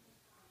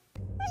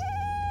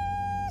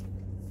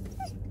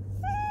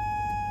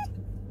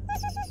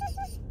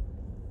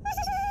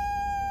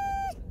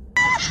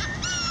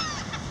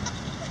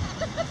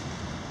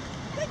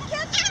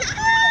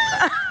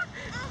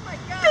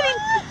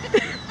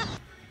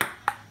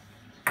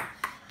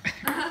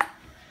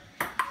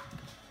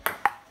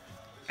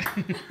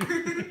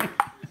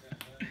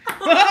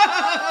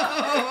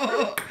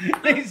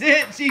 That's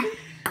it.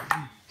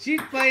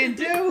 She's playing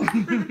too.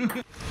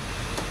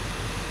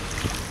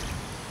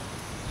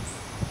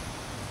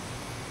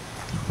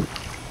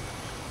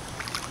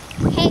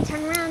 Hey,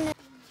 turn around.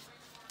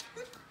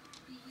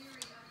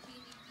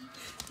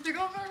 They're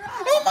going around.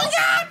 Oh my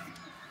god!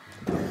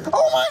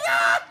 Oh my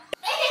god!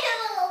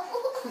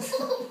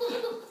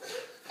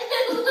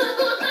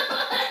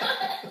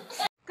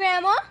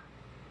 Grandma?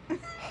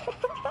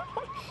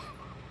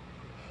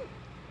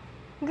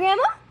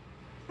 Grandma?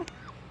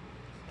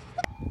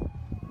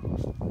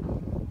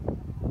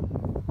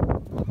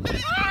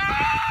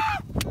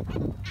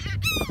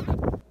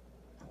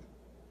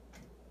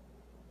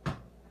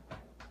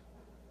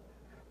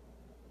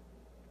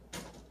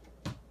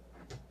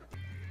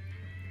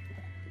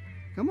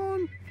 Come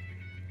on.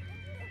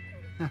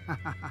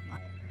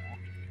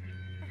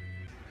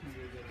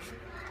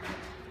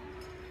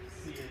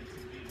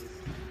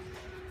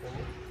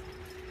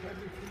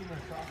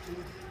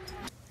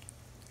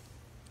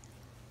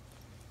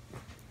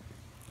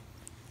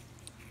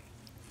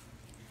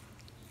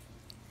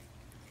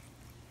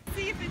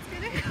 See if it's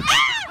gonna.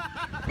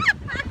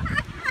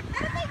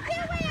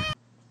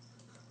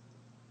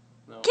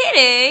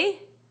 Kitty!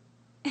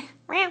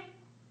 Meow.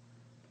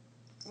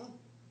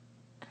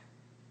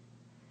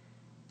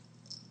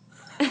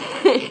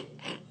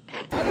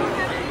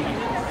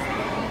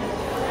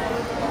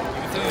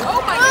 Oh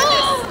my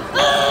goodness!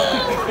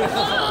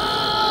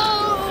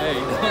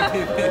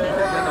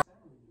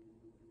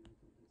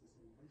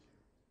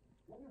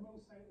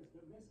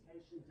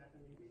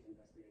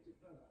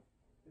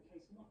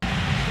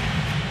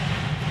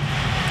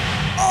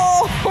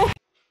 Oh!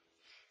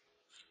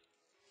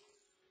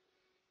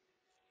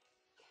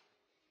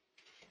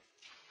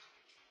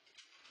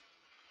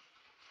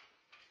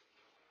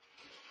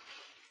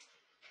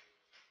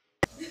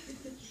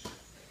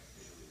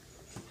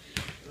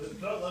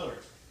 Lower.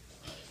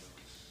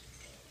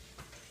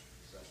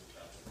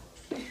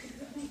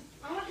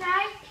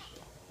 Okay.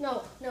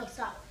 No,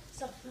 stop.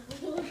 Stop.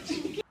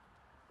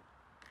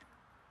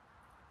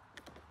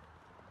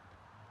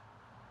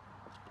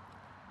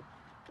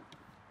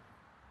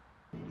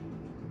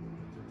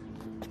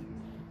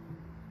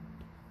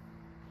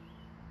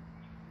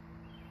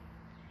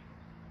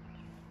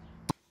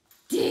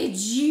 Did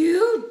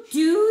you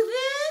do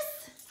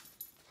this?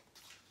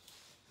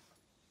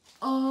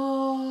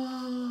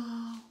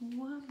 Oh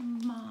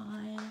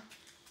my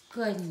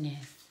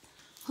goodness.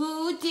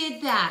 Who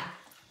did that?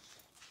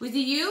 Was it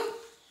you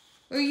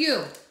or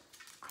you?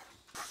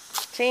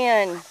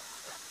 10,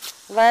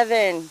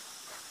 11,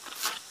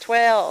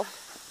 12,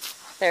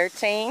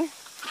 13,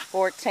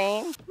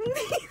 14.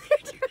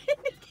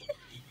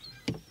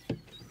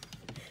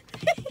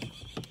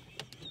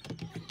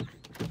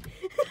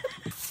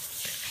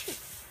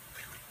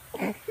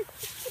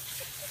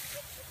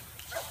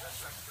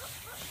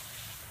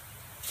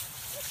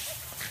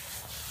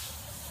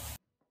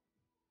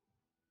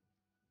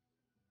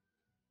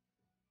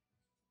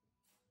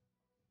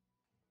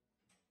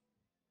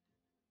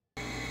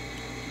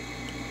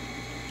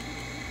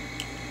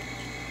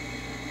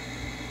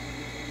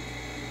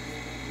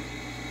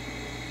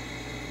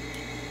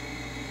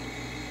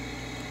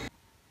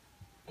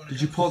 Did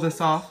you pull this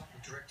off?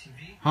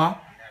 Huh?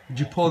 Did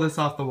you pull this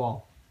off the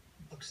wall?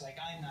 Looks like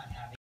I'm not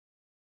having.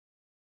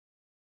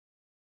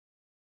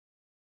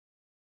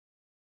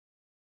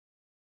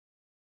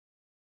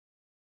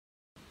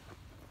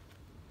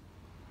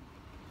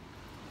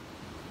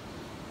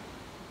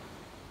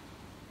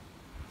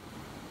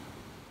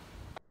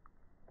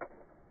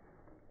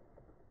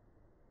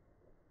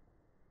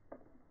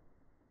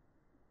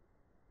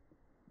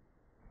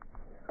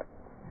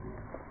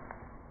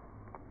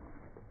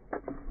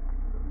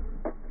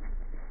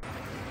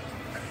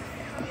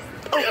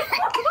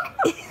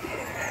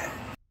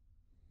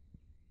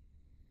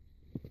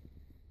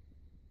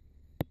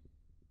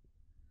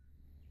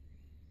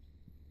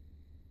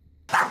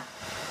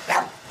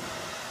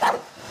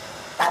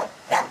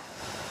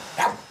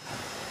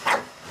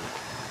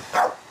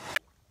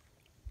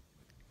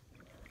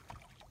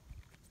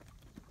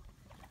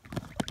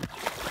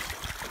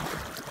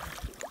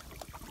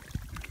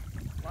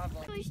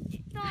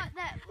 Thought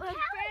that was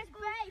first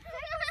base.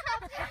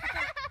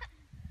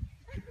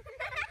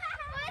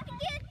 Let's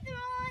get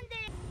thrown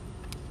there.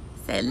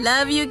 Say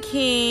love you,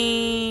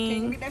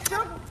 King.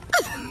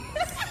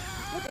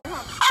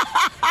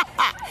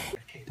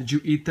 Did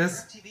you eat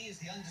this?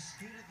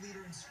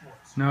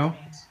 No?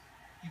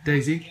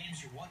 Daisy?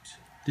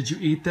 Did you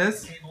eat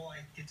this?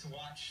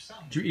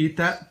 Did you eat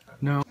that?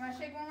 No. You want to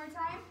shake one more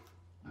time?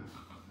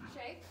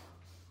 Shake.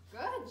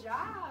 Good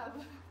job.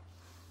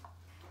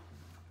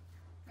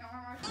 You want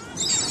one more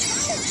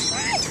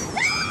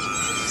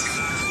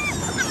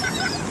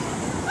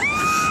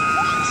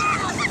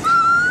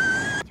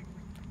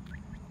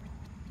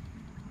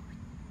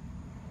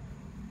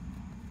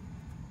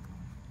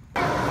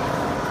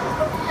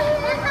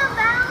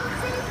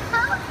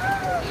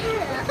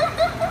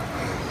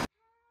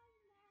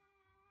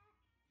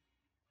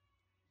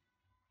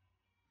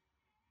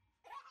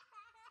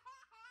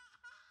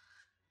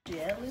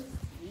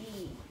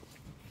Jealousy.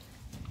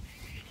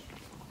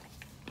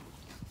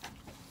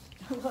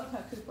 I love how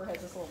Cooper has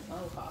this little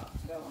mohawk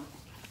going.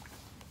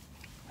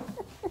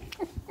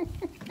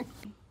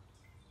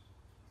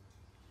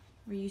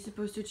 Were you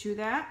supposed to chew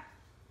that?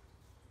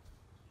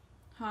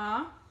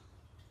 Huh?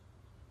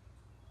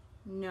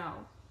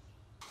 No.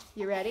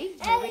 You ready?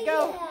 Here we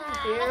go.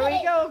 Here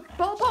we go.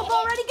 Pull, pull,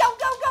 pull. Ready? Go,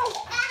 go, go.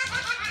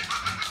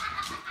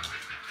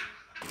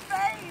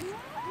 Babe,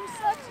 you're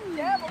such a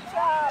devil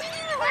child.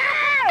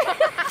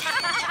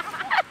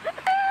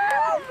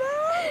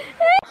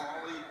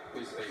 Holly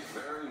is a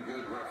very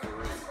good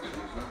referee, and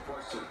there's no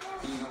question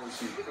he knows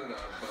he could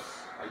have, but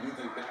I do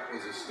think that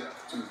was a step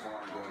too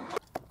far going.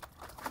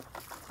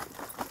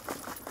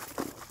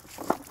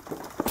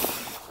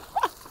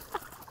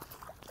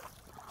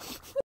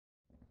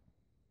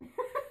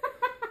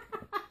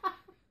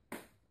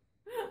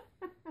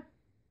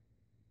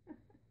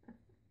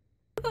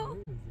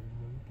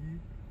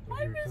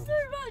 Hi, Mr.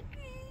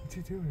 Monkey. What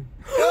you doing?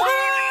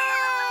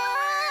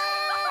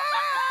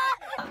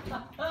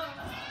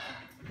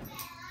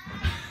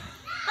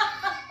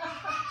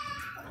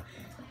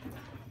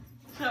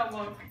 Oh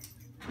my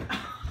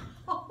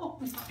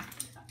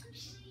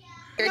gosh.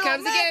 Here it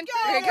comes again.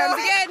 Here it comes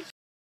again.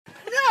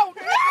 No.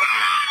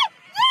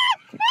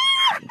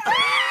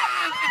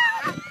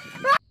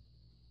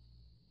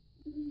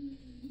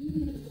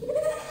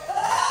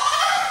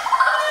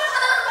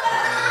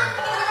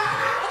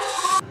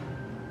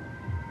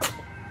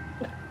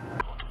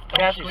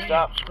 Cassie,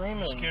 stop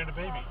screaming. Scared the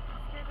baby.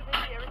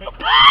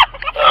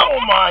 Oh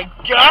my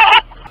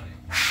God!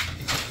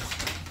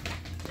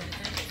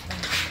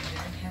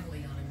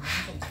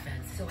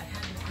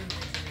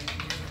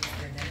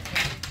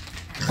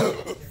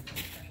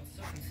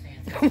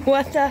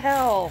 What the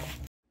hell?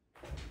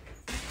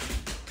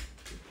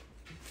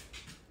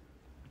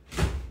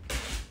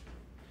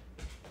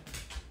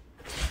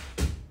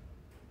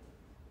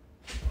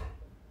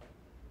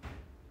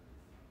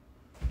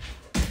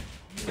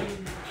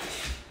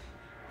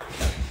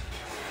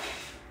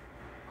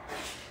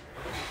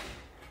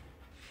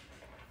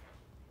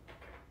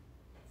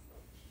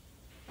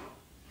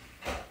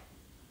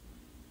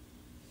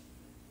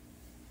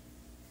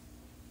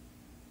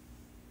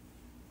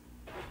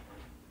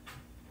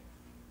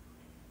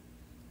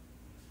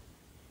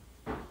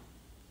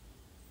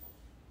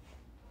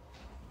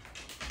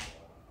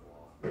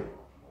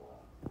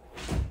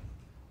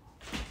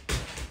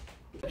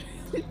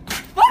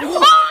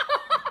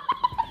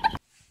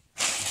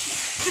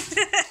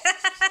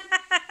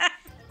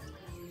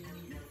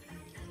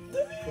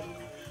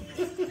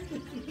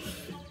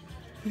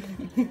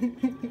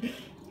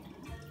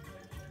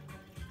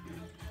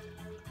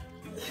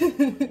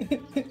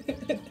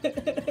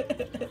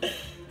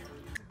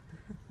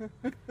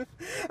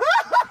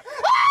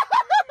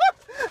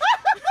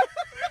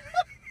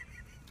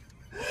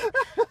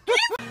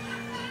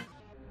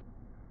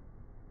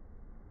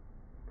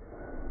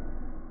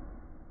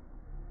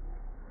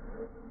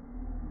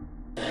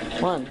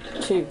 One,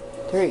 two,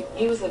 three.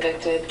 He was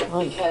evicted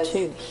because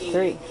he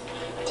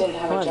didn't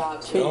have a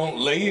job. Don't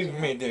leave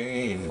me,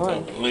 Dean.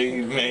 Don't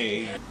leave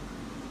me.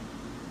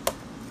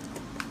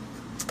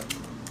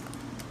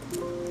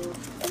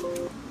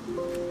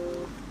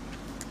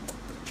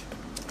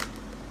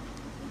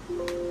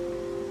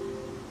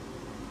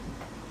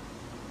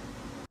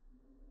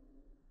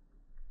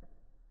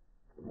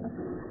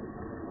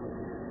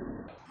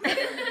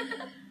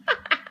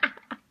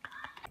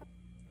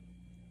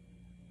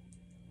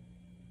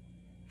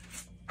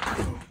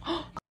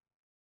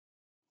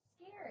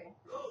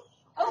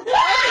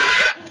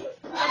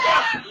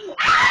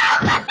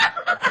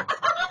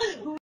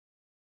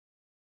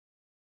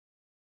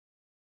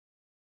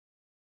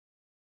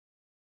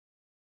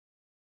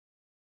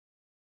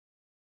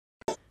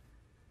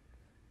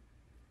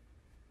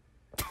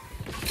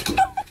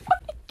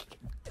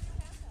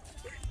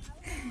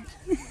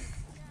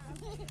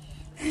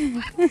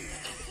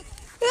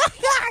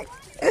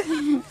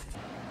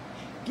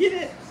 Get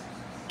it!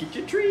 Get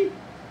your tree!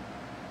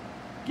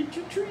 Get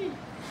your tree!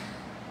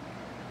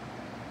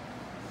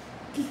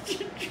 Get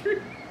your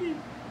tree!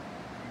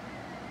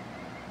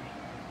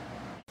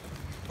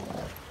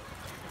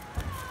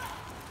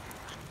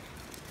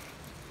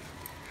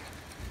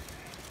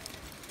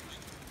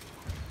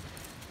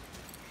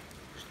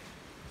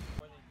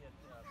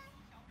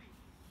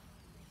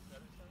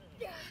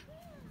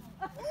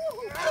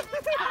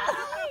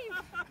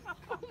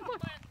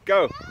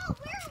 Go.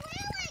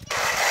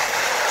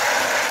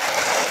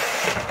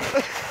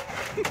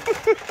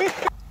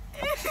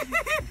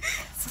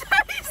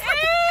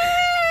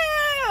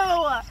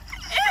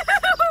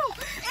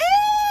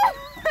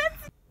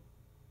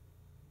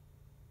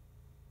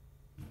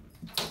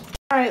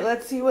 Alright,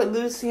 let's see what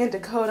Lucy and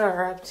Dakota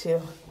are up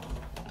to.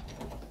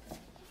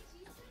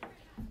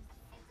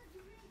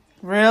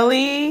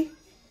 Really?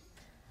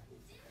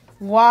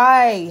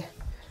 Why?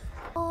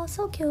 Oh,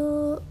 so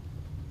cute.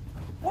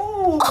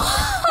 Oh.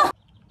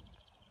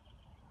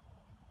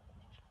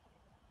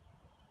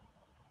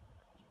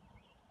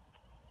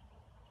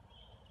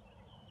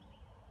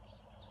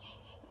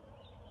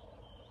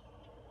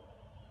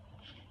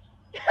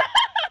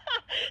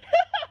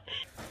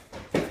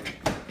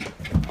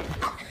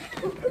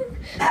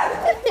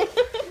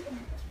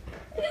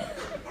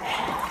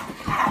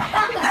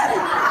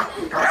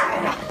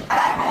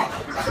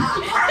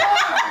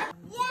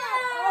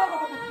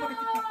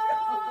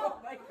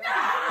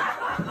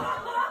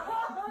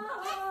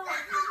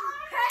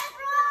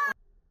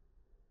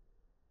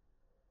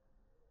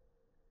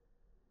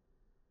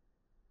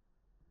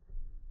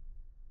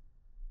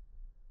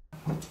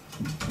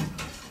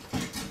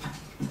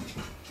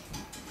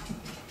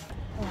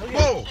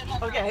 Whoa!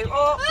 Okay.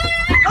 Oh.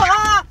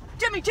 Ah!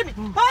 Jimmy!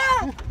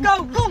 Ah!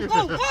 Go!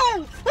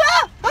 Ah!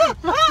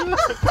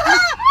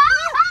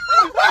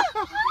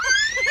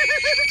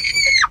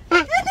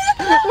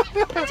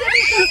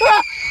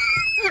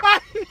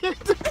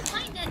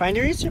 Find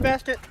your Easter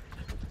basket.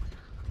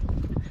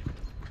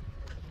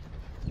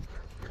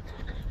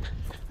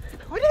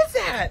 What is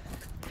that?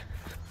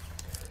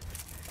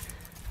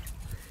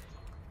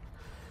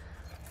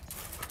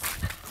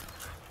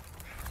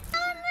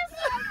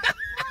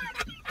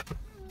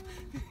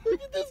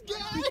 Look at this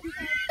guy.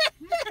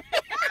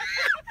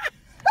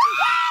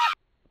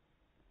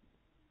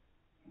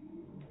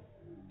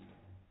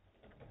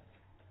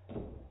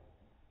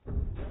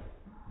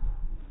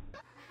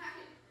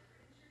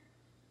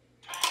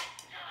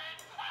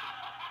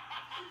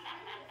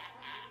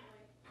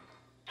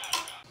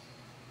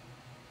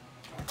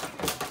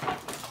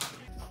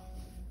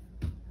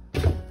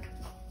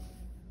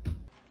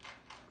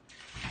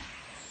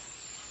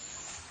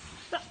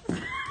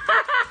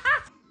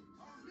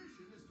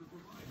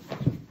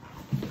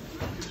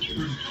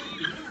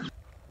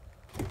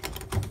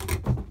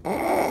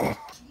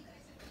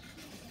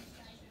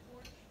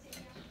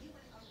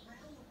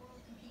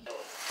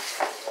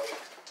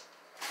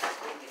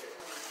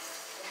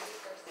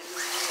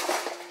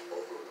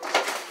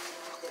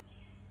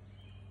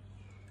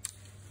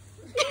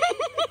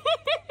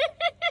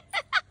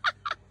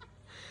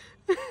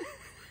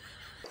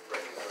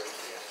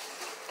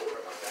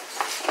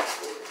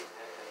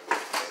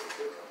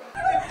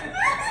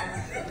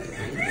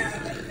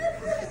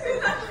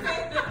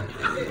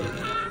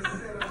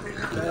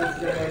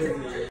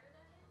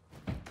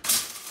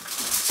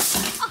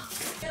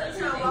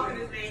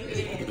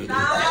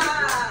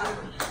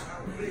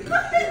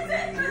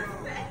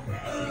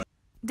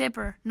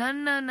 Dipper. No.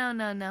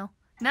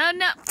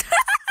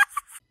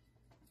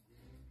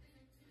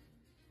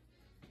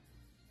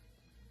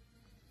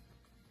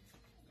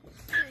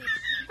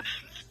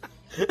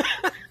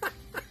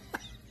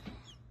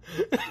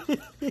 Hit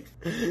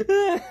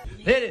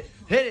it,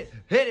 hit it,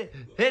 hit it,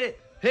 hit it,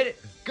 hit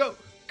it. Go,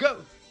 go,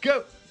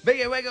 go.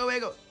 Wiggle, wiggle,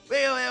 wiggle.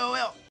 Wiggle, wiggle,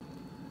 wiggle.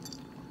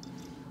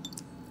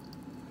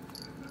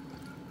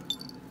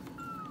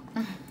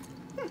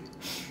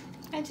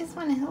 I just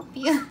want to help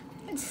you.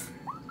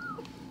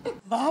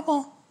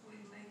 Baba.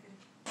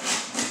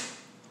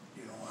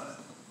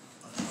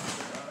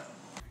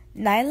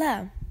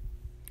 Nyla,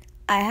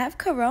 I have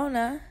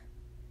corona.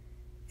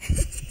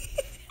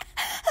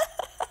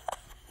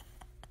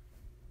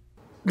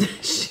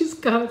 She's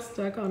got it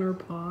stuck on her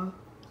paw.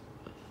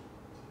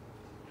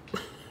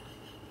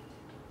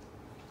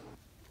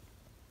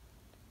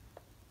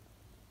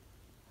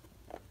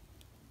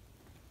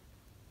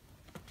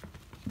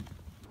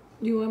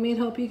 Do you want me to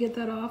help you get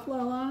that off,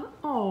 Lala?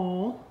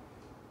 Aww.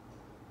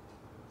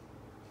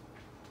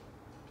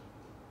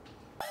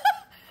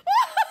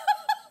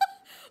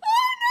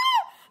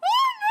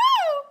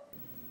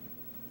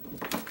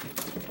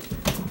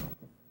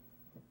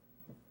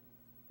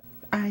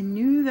 I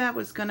knew that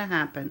was gonna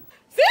happen.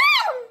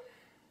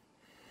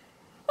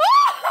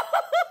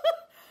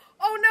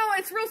 Oh no,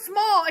 it's real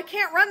small. I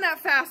can't run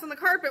that fast on the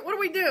carpet. What do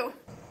we do?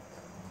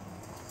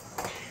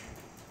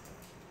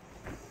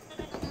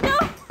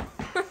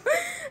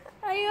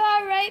 Are you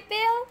alright,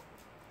 Bill?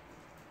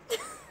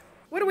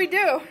 What do we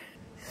do?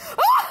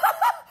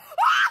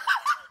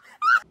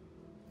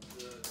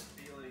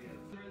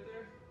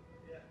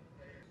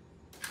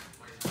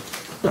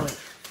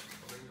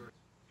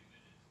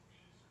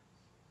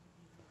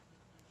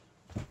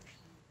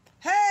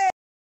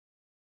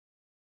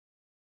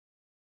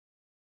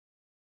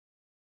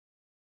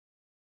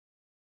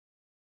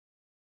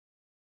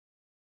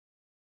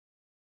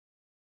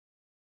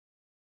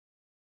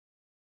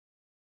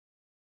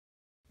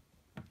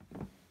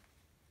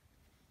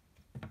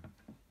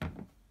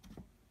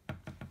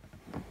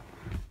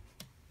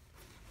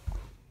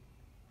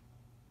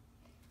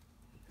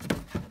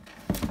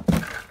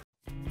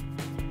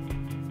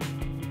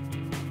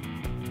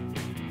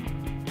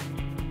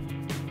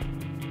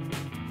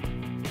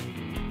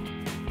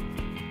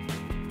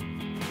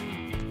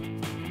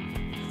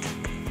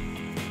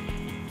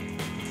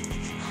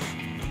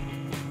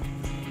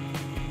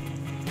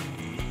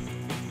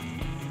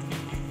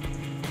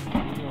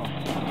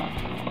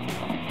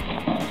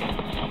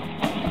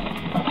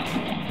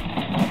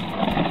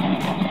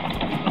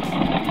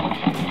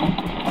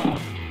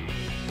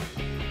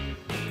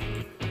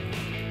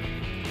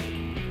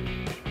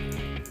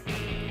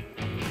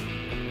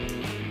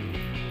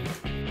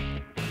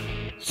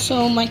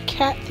 So my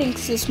cat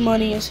thinks this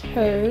money is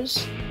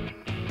hers.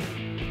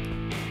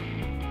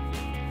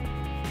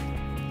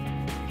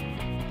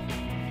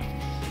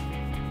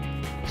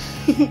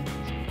 Maybe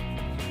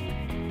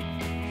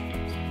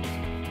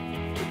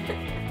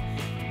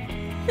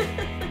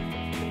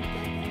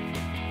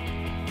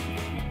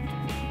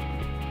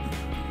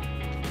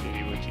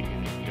what you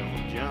can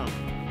don't jump.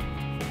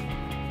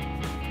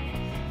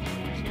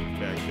 Just gonna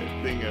back that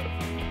thing up.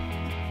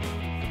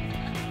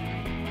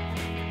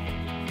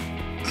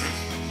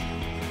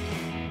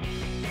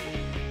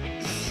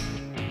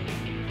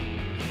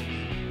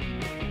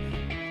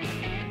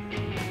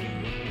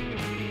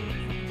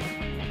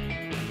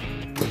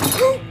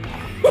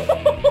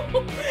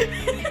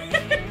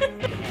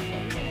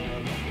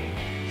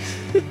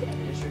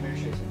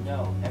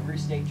 No, every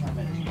state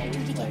tournament is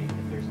always played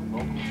if there's a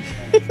local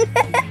tournament.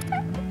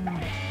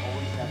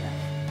 Always done that.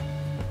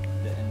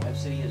 And Web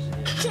City is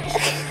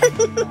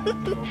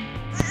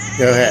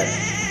Go ahead.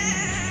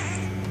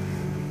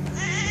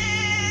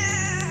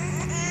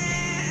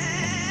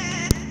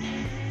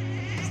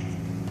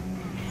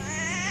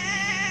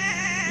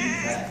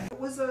 It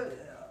was a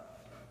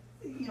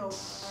team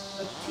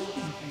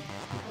thing.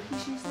 But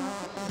she's not.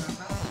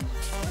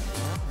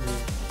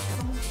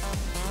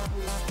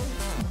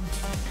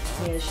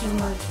 Yeah, she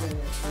likes it.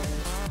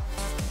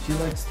 She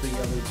likes the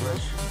yellow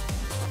brush.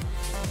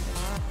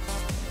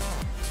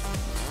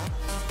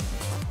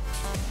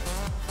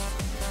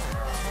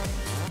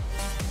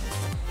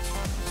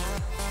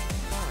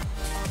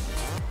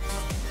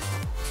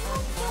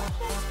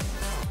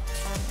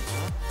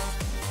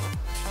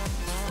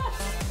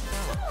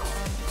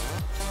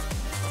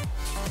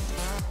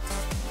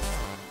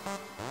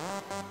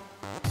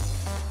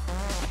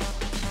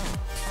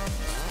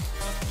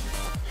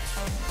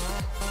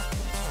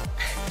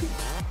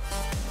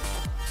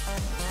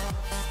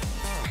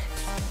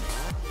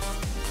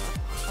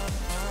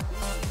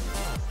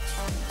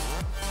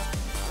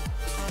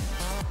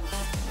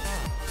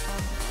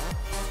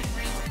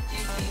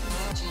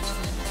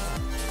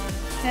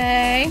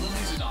 Hey.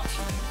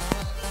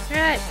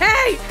 Right.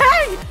 Hey!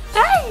 Hey!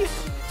 Hey!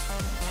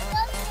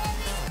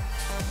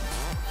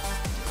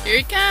 Here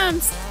he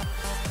comes.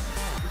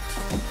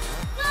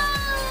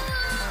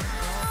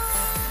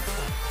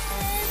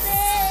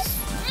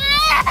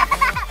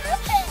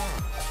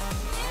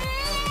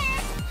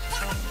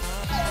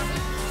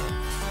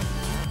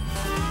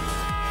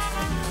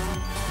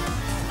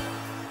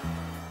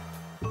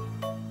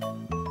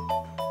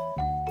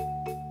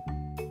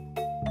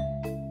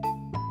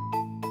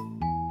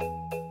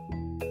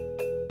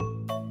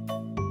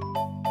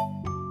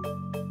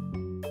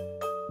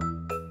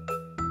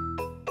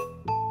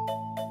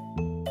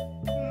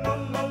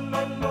 no, no,